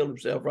neck and killed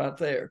himself right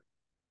there.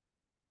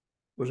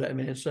 Was that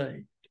man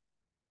saved?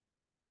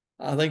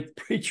 I think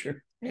the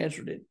preacher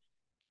answered it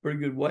a pretty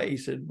good way. He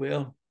said,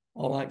 well,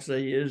 all I can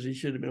say is he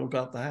should have been on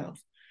top of the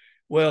house.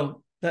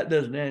 Well, that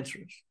doesn't answer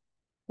us.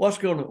 What's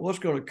going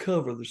to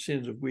cover the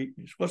sins of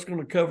weakness? What's going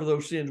to cover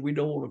those sins we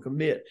don't want to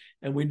commit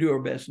and we do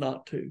our best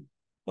not to?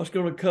 What's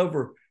going to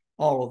cover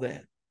all of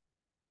that?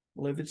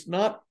 Well, if it's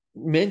not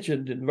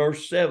mentioned in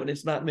verse 7,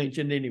 it's not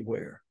mentioned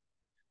anywhere.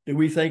 Do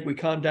we think we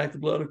contact the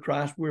blood of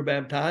Christ when we're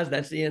baptized?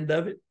 That's the end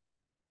of it?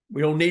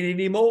 We don't need it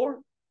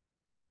anymore?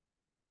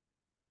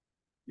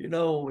 You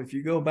know, if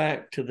you go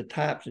back to the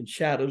types and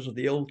shadows of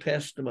the Old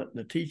Testament and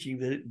the teaching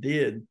that it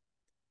did,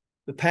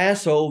 the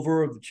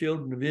Passover of the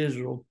children of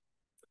Israel,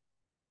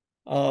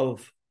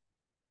 of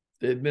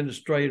the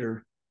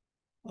administrator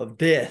of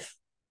death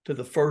to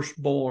the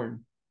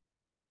firstborn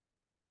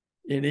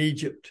in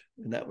Egypt,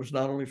 and that was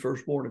not only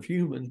firstborn of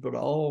humans, but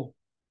all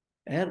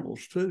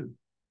animals too.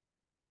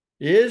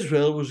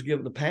 Israel was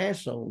given a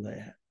pass on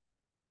that,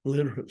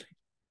 literally.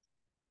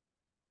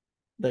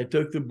 They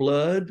took the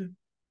blood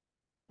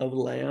of a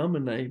lamb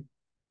and they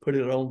put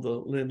it on the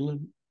lintel,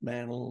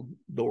 mantle,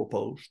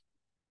 doorpost,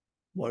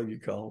 whatever you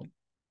call it.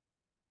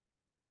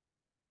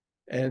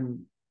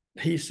 And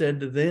he said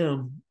to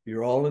them,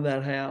 you're all in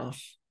that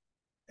house,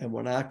 and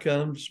when I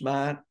come to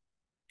smite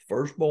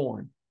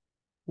firstborn,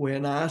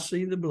 when I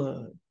see the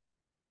blood,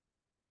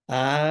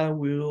 I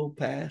will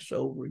pass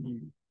over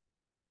you.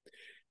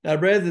 Now,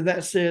 brethren,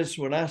 that says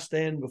when I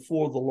stand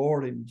before the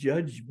Lord in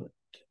judgment,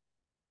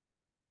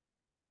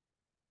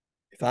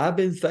 if I've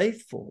been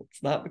faithful,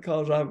 it's not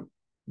because I've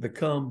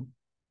become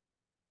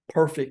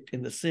perfect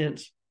in the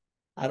sense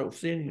I don't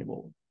sin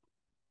anymore.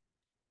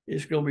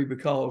 It's going to be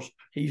because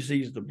he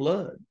sees the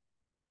blood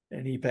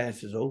and he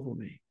passes over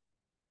me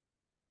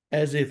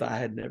as if I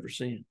had never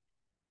sinned.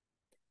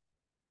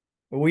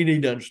 But we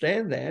need to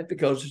understand that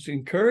because it's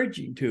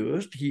encouraging to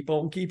us to keep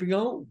on keeping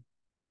on.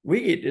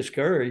 We get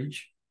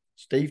discouraged.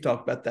 Steve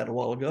talked about that a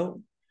while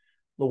ago.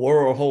 The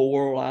whole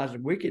world lies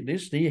in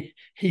wickedness.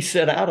 He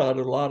set out on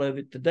a lot of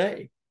it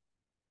today.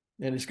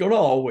 And it's going to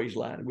always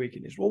lie in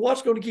wickedness. Well,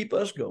 what's going to keep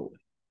us going?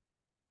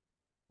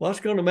 What's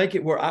going to make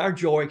it where our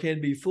joy can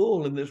be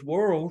full in this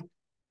world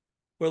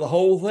where the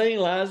whole thing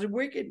lies in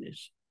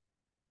wickedness?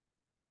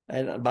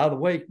 And by the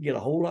way, it can get a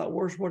whole lot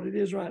worse than what it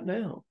is right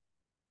now.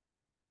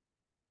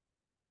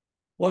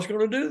 What's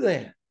going to do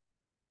that?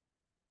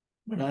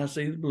 When I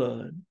see the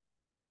blood,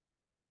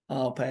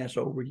 I'll pass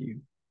over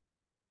you.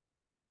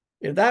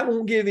 If that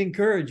won't give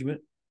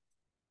encouragement,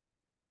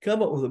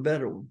 come up with a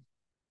better one.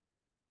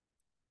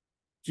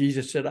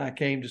 Jesus said, I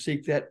came to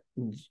seek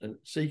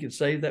and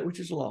save that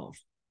which is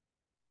lost.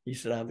 He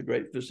said, I'm the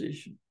great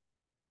physician.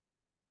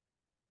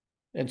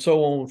 And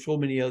so on, so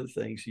many other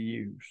things he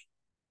used.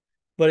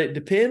 But it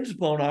depends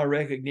upon our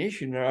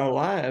recognition in our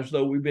lives,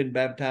 though we've been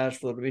baptized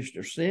for the remission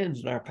of sins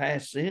and our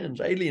past sins,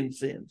 alien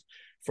sins,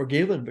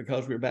 forgiven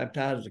because we're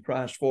baptized into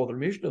Christ for the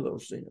remission of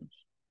those sins.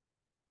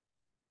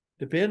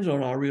 Depends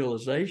on our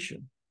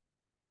realization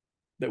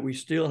that we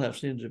still have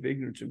sins of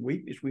ignorance and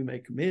weakness we may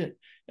commit,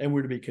 and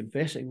we're to be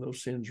confessing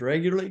those sins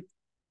regularly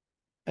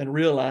and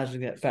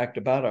realizing that fact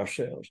about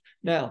ourselves.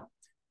 Now,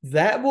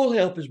 that will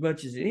help as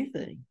much as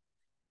anything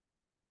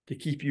to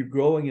keep you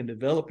growing and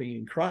developing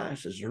in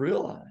Christ, is to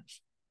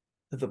realize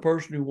that the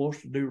person who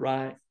wants to do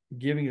right,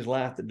 giving his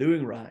life to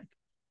doing right,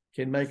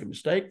 can make a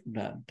mistake from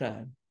time to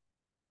time.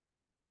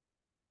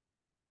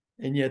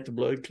 And yet the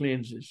blood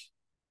cleanses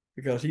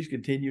because he's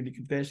continually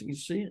confessing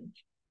his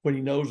sins. When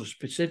he knows a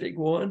specific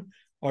one,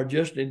 or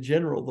just in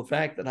general, the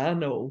fact that I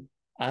know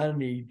I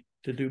need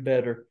to do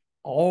better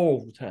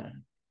all the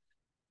time.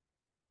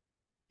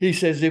 He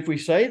says, if we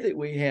say that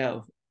we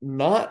have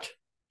not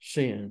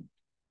sinned,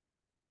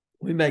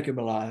 we make him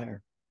a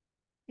liar,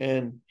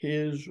 and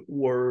his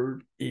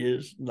word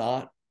is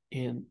not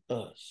in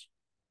us.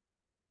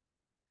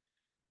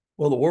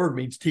 Well, the word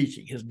means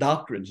teaching. His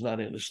doctrine's not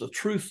in us. The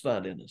truth's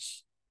not in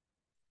us.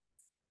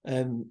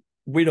 And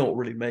we don't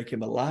really make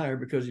him a liar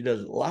because he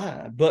doesn't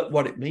lie. But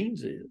what it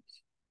means is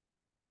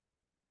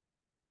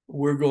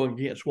we're going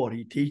against what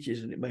he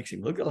teaches, and it makes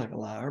him look like a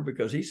liar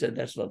because he said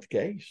that's not the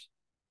case.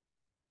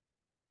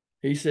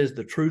 He says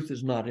the truth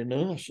is not in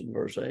us in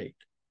verse 8.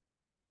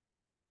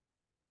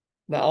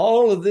 Now,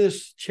 all of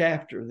this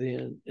chapter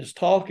then is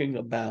talking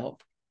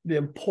about the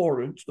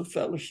importance of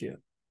fellowship,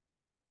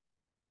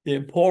 the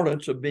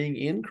importance of being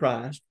in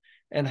Christ,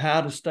 and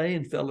how to stay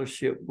in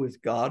fellowship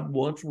with God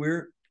once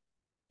we're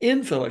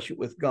in fellowship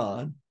with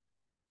God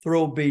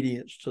through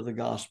obedience to the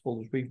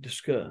gospel as we've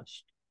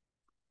discussed.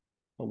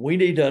 And we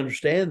need to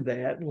understand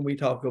that when we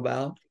talk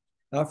about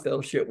our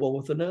fellowship one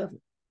with another.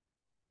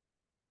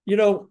 You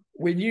know,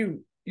 when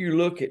you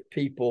look at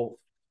people,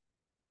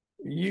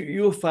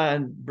 you'll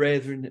find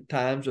brethren at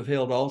times have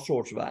held all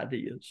sorts of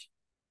ideas.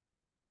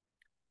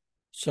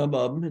 Some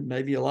of them, and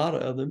maybe a lot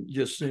of them,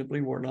 just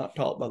simply were not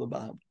taught by the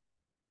Bible.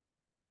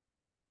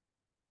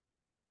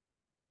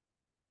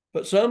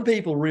 But some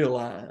people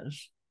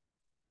realize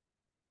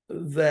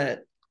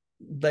that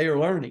they are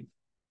learning,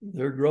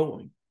 they're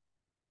growing,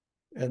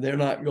 and they're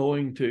not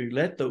going to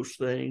let those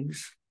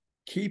things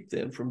keep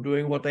them from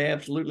doing what they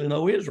absolutely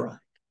know is right.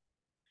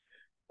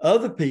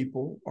 Other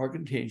people are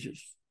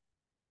contentious,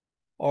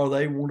 or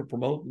they want to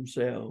promote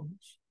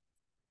themselves,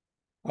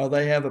 or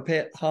they have a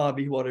pet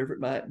hobby, whatever it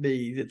might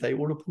be, that they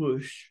want to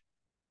push.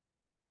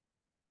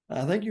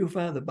 I think you'll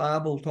find the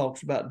Bible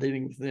talks about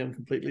dealing with them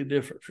completely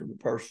different from the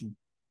person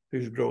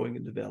who's growing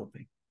and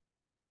developing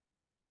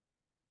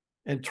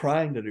and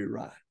trying to do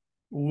right,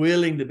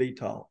 willing to be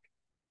taught,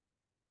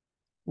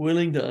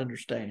 willing to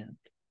understand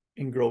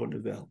and grow and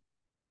develop.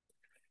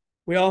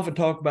 We often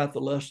talk about the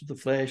lust of the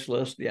flesh,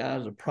 lust of the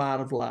eyes, the pride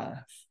of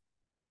life.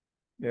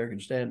 American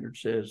Standard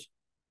says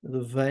the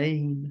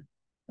vain,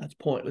 that's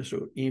pointless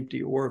or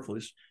empty or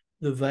worthless,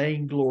 the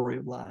vain glory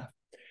of life.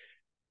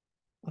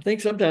 I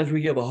think sometimes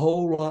we give a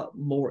whole lot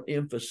more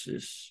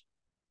emphasis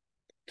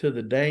to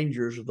the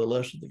dangers of the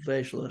lust of the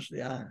flesh, lust of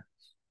the eyes.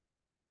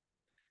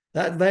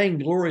 That vain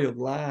glory of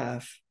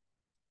life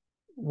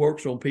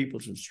works on people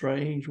in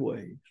strange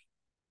ways.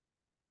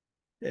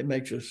 It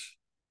makes us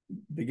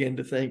begin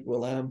to think,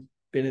 well, I've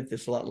been at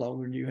this a lot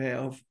longer than you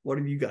have. What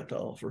have you got to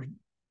offer?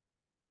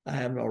 I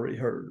haven't already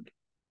heard.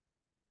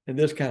 And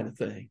this kind of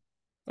thing.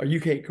 Or you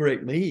can't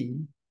correct me.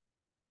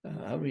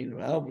 I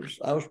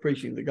was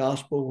preaching the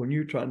gospel when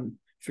you're trying to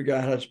figure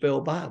out how to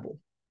spell Bible.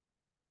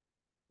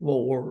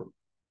 Won't work.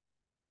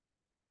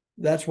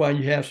 That's why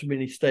you have so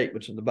many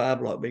statements in the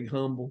Bible like being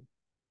humble,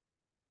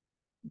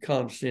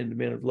 condescend to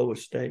men of low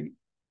estate,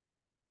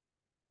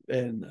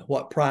 and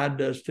what pride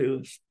does to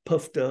us,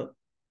 puffed up.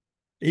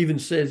 Even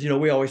says,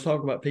 we always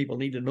talk about people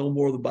need to know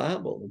more of the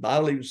Bible. The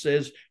Bible even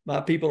says,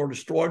 my people are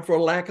destroyed for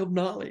a lack of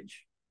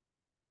knowledge.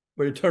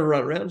 But you turn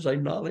right around and say,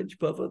 knowledge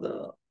puffeth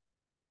up.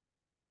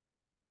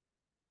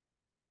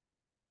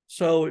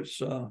 So it's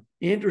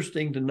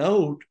interesting to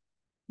note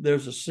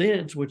there's a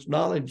sense which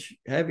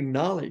having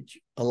knowledge,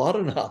 a lot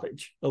of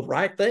knowledge of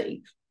right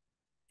things,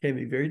 can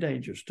be very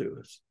dangerous to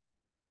us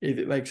if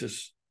it makes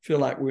us feel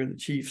like we're in the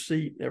chief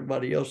seat and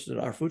everybody else is in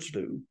our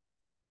footstool.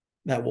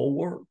 That won't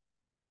work.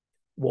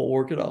 Won't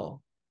work at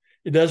all.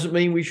 It doesn't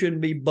mean we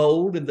shouldn't be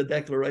bold in the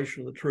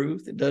declaration of the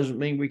truth. It doesn't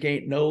mean we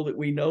can't know that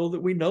we know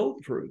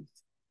the truth.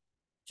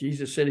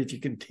 Jesus said, if you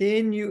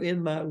continue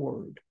in my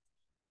word,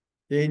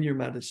 then you're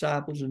my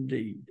disciples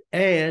indeed,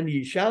 and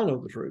ye shall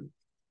know the truth,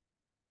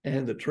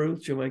 and the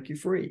truth shall make you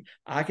free.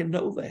 I can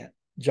know that.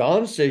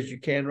 John says you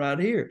can right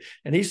here.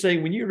 And he's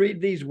saying, when you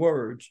read these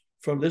words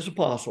from this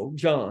apostle,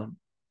 John,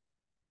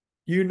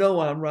 you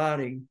know I'm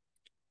writing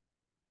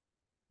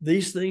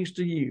these things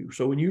to you.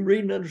 So when you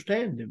read and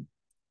understand them,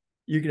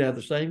 you can have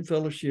the same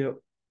fellowship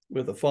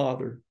with the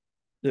Father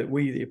that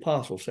we, the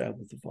apostles, have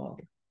with the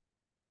Father.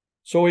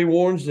 So he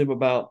warns them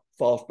about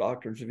false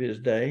doctrines of his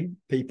day,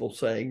 people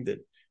saying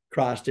that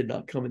Christ did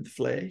not come in the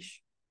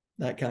flesh,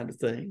 that kind of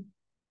thing.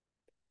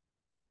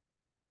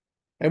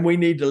 And we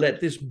need to let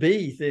this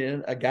be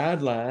then a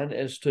guideline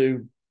as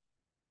to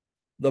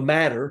the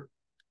matter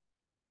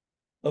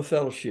of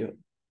fellowship,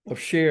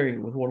 of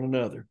sharing with one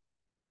another.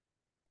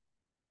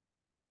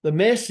 The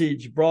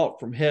message brought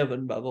from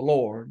heaven by the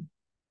Lord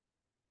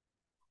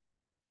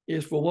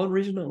is for one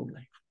reason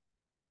only,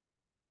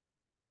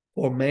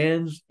 for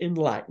man's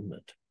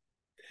enlightenment.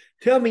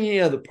 Tell me any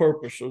other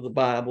purpose of the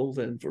Bible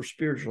than for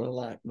spiritual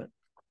enlightenment.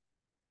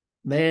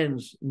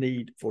 Man's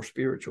need for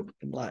spiritual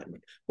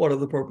enlightenment. What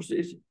other purpose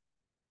is it?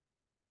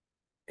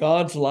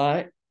 God's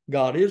light,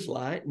 God is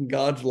light, and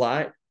God's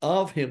light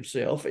of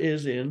himself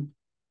is in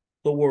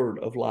the word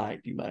of light,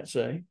 you might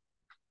say.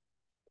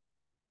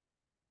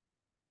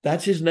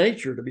 That's his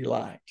nature, to be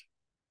light.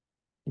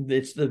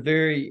 It's the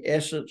very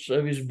essence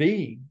of his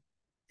being.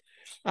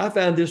 I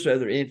found this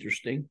rather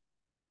interesting.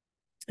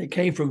 It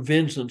came from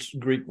Vincent's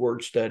Greek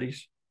word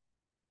studies.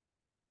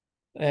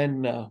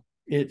 And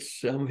it's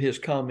some of his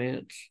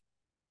comments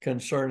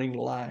concerning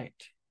light.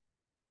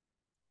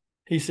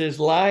 He says,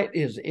 light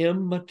is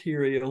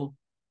immaterial,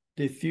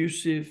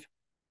 diffusive,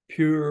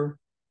 pure,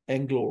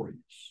 and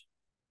glorious.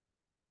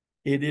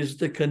 It is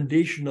the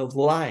condition of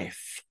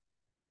life.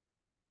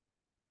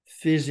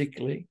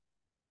 Physically,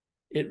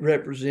 it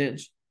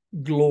represents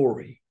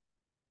glory,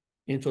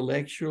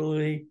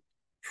 intellectually,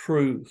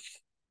 truth,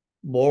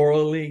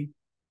 morally,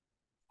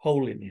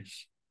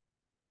 holiness.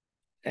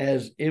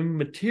 As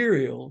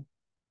immaterial,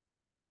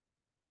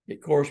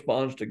 it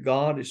corresponds to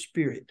God as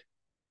spirit,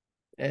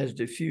 as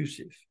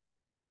diffusive,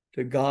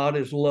 to God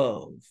as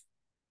love,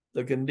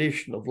 the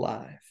condition of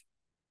life,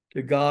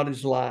 to God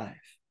as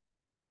life,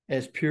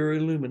 as pure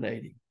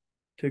illuminating,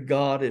 to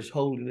God as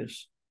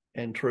holiness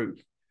and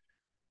truth.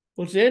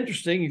 Well, it's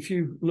interesting if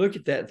you look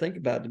at that and think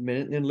about it a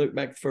minute, and then look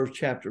back at the first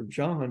chapter of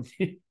John,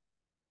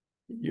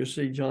 you'll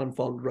see John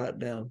followed right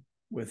down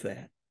with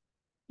that.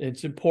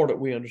 It's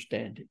important we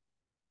understand it.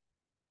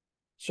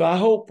 So I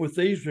hope with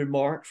these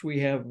remarks,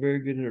 we have a very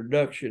good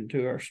introduction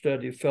to our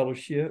study of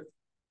fellowship.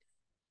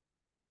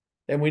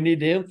 And we need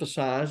to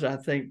emphasize, I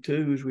think,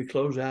 too, as we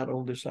close out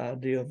on this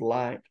idea of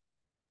light,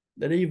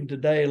 that even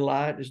today,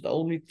 light is the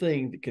only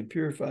thing that can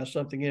purify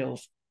something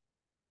else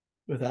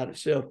without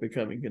itself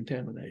becoming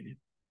contaminated.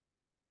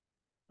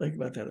 Think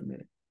about that a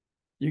minute.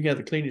 You can have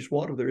the cleanest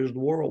water there is in the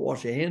world,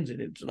 wash your hands in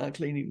it, it's not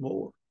clean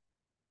anymore.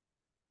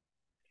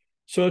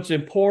 So it's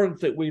important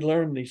that we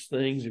learn these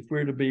things if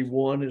we're to be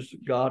one as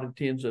God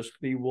intends us to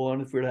be one,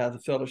 if we're to have the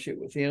fellowship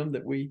with him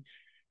that we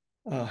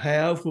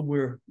have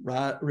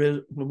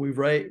when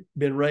we've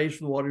been raised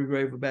from the watery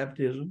grave of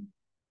baptism,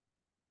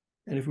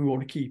 and if we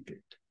want to keep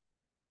it.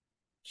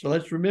 So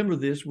let's remember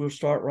this. We'll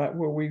start right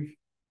where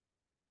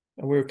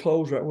we'll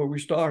close right where we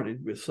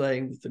started, with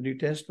saying that the New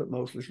Testament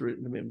mostly is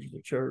written to members of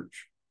the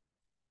church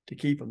to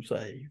keep them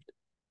saved.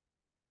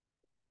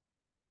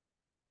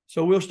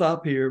 So we'll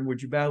stop here. And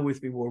would you bow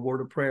with me for a word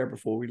of prayer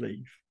before we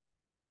leave?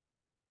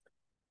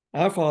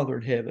 Our Father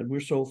in heaven, we're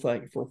so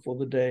thankful for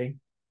the day.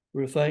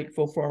 We're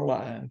thankful for our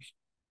lives.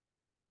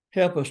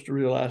 Help us to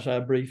realize how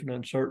brief and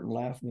uncertain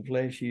life in the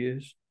flesh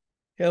is.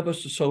 Help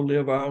us to so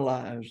live our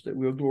lives that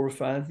we'll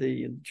glorify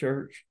thee in the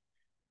church.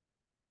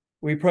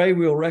 We pray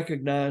we'll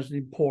recognize the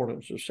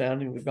importance of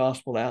sounding the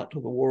gospel out to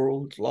the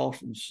world that's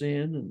lost in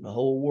sin, and the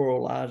whole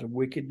world lies in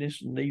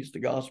wickedness and needs the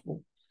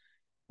gospel.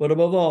 But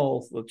above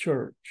all, the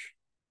church,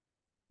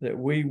 that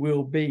we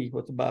will be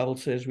what the Bible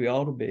says we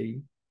ought to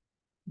be,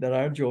 that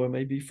our joy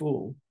may be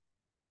full,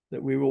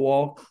 that we will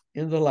walk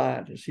in the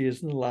light as he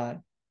is in the light,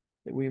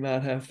 that we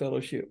might have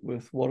fellowship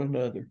with one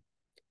another.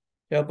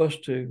 Help us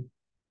to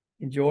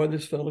enjoy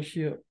this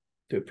fellowship,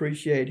 to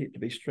appreciate it, to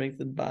be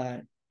strengthened by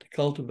it, to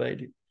cultivate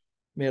it.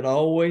 May it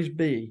always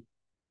be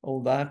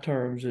on thy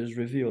terms as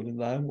revealed in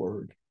thy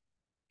word.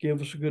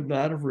 Give us a good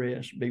night of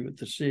rest. Be with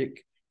the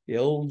sick, the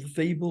old, the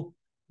feeble,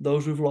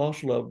 those who've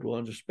lost loved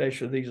ones,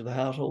 especially these of the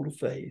household of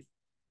faith.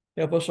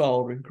 Help us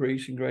all to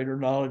increase in greater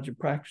knowledge and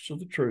practice of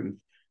the truth.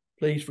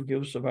 Please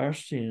forgive us of our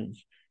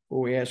sins,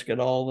 for we ask it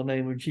all in the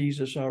name of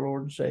Jesus, our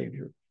Lord and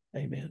Savior.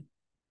 Amen.